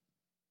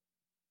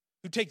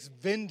 who takes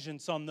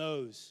vengeance on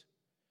those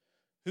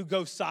who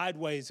go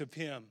sideways of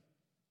him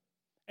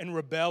and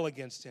rebel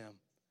against him.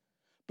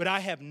 But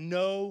I have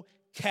no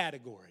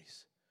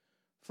categories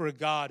for a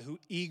God who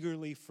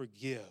eagerly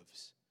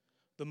forgives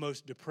the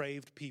most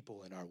depraved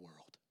people in our world.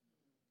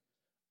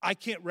 I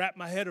can't wrap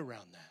my head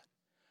around that.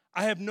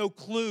 I have no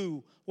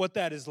clue what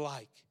that is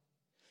like.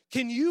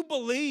 Can you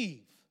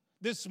believe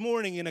this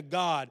morning in a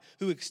God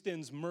who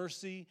extends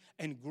mercy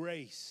and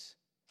grace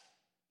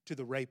to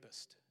the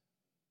rapist,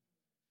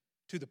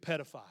 to the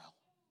pedophile,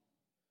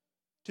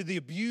 to the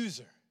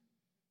abuser,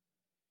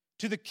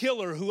 to the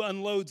killer who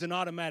unloads an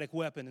automatic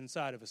weapon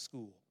inside of a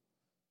school?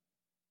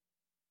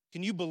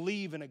 Can you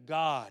believe in a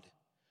God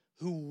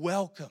who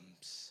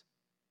welcomes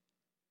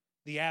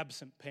the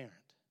absent parent,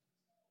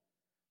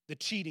 the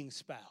cheating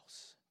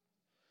spouse,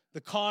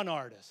 the con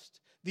artist,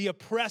 the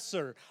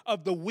oppressor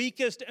of the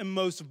weakest and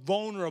most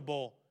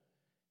vulnerable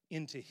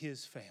into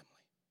his family?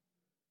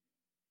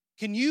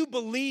 Can you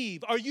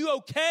believe, are you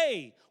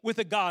okay with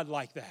a God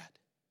like that?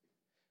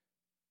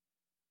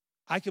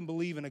 I can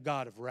believe in a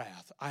God of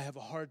wrath. I have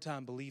a hard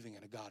time believing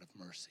in a God of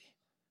mercy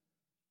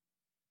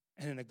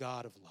and in a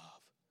God of love.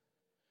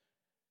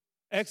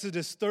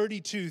 Exodus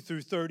 32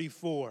 through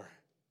 34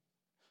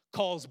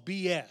 calls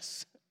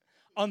BS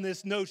on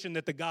this notion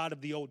that the God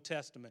of the Old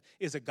Testament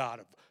is a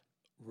God of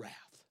wrath.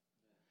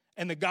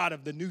 And the God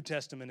of the New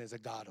Testament is a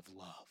God of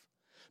love.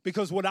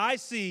 Because what I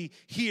see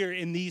here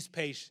in these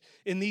pages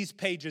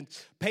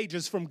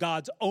from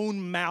God's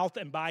own mouth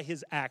and by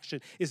his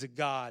action is a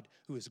God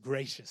who is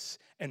gracious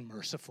and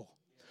merciful,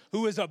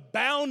 who is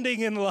abounding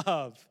in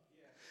love,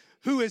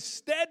 who is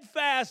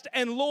steadfast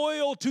and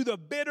loyal to the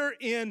bitter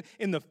end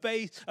in the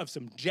face of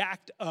some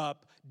jacked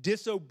up,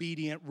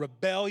 disobedient,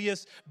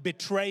 rebellious,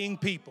 betraying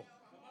people.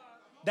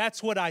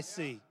 That's what I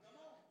see.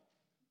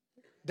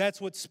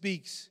 That's what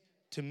speaks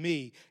to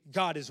me.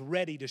 God is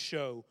ready to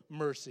show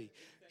mercy.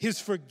 His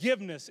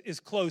forgiveness is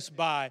close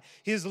by.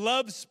 His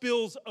love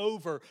spills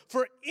over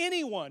for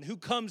anyone who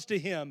comes to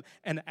him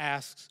and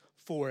asks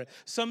for it.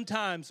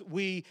 Sometimes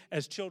we,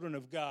 as children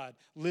of God,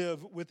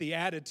 live with the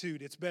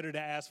attitude it's better to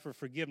ask for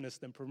forgiveness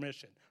than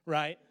permission,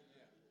 right?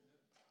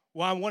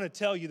 Well, I want to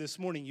tell you this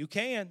morning, you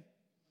can.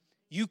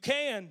 You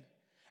can.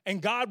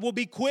 And God will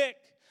be quick.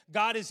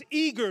 God is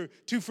eager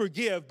to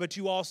forgive, but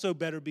you also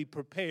better be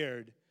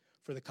prepared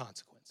for the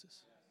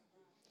consequences.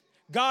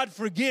 God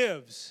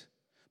forgives,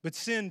 but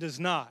sin does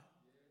not.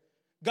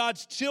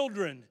 God's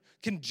children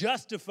can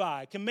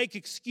justify, can make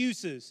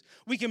excuses.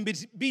 We can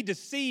be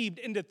deceived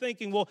into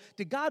thinking, well,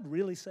 did God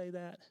really say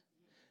that?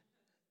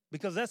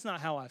 Because that's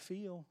not how I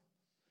feel.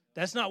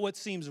 That's not what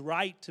seems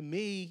right to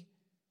me.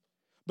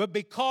 But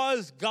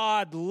because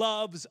God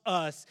loves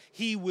us,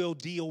 he will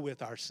deal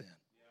with our sin.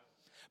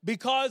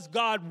 Because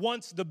God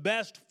wants the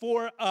best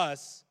for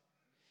us,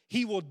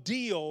 he will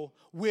deal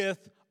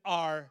with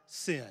our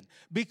sin.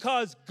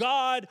 Because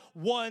God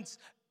wants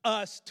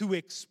us to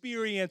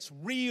experience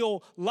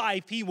real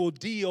life, he will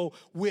deal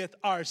with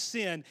our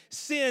sin.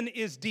 Sin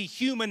is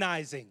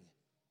dehumanizing.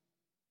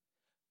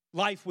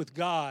 Life with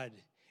God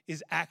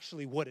is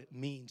actually what it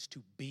means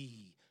to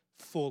be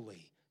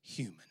fully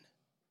human.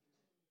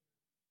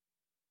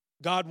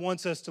 God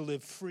wants us to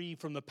live free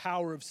from the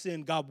power of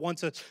sin. God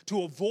wants us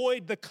to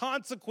avoid the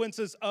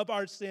consequences of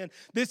our sin.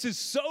 This is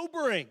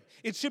sobering.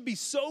 It should be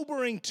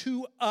sobering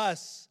to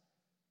us.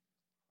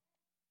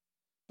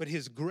 But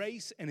his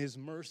grace and his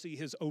mercy,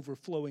 his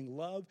overflowing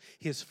love,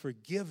 his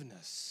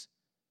forgiveness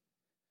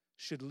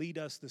should lead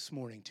us this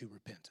morning to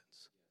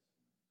repentance.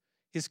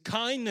 His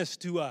kindness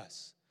to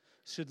us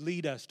should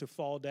lead us to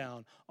fall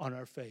down on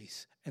our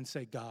face and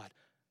say, God,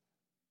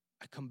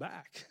 I come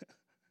back.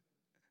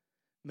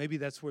 Maybe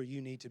that's where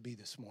you need to be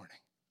this morning.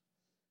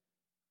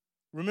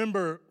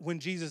 Remember when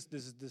Jesus'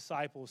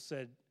 disciples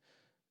said,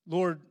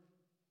 Lord,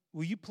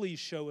 will you please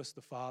show us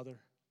the Father?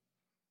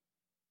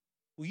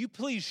 Will you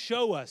please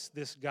show us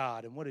this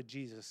God? And what did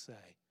Jesus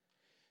say?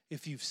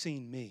 If you've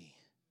seen me,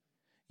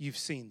 you've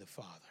seen the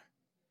Father.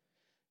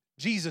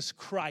 Jesus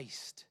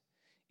Christ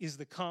is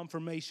the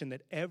confirmation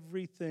that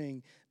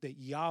everything that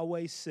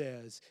Yahweh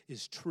says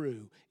is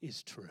true.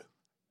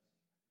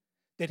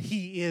 That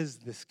he is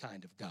this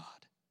kind of God.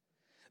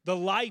 The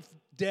life,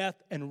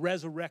 death, and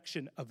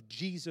resurrection of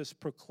Jesus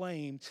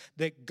proclaims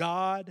that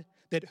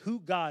who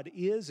God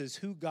is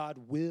who God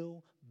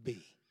will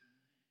be.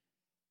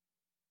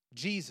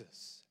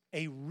 Jesus,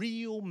 a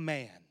real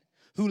man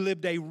who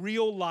lived a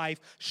real life,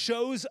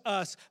 shows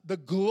us the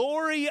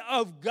glory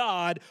of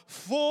God,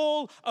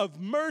 full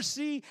of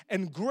mercy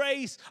and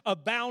grace,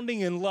 abounding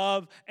in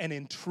love and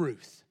in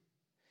truth.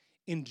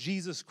 In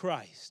Jesus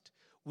Christ,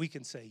 we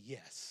can say,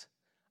 yes,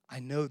 I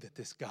know that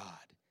this God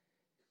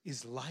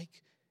is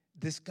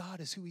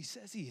who he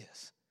says he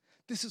is.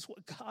 This is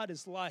what God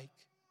is like.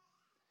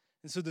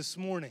 And so this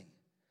morning,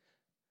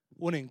 I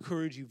want to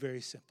encourage you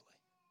very simply.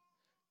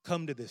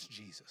 Come to this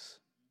Jesus.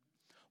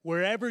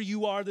 Wherever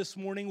you are this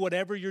morning,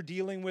 whatever you're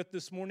dealing with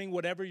this morning,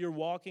 whatever you're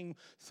walking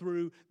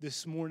through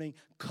this morning,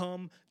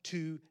 come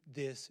to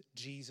this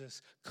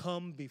Jesus.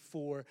 Come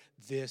before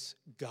this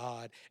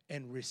God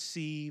and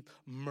receive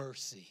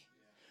mercy.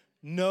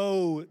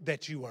 Know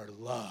that you are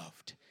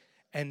loved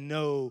and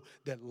know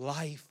that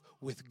life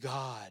with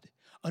God,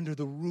 under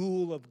the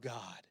rule of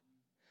God,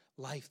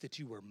 life that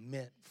you were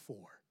meant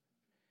for,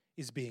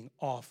 is being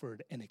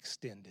offered and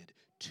extended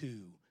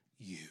to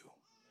you.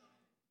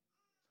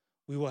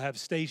 We will have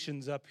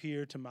stations up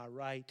here to my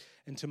right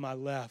and to my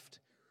left.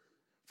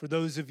 For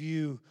those of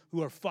you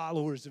who are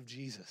followers of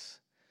Jesus,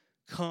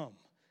 come,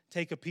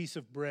 take a piece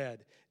of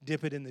bread,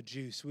 dip it in the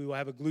juice. We will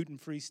have a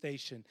gluten-free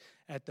station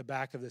at the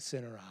back of the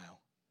center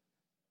aisle.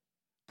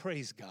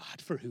 Praise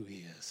God for who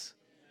he is.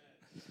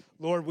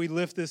 Lord, we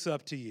lift this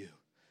up to you,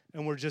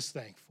 and we're just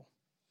thankful.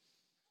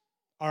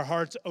 Our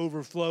hearts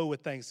overflow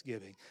with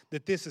thanksgiving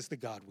that this is the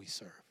God we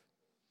serve,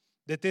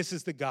 that this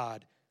is the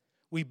God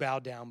we bow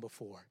down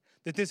before,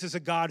 that this is a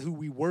God who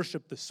we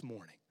worship this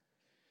morning,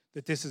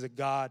 that this is a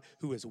God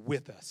who is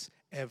with us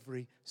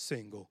every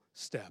single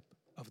step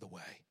of the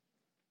way.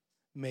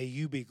 May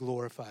you be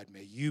glorified.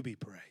 May you be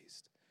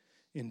praised.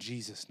 In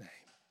Jesus' name,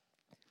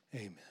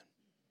 amen.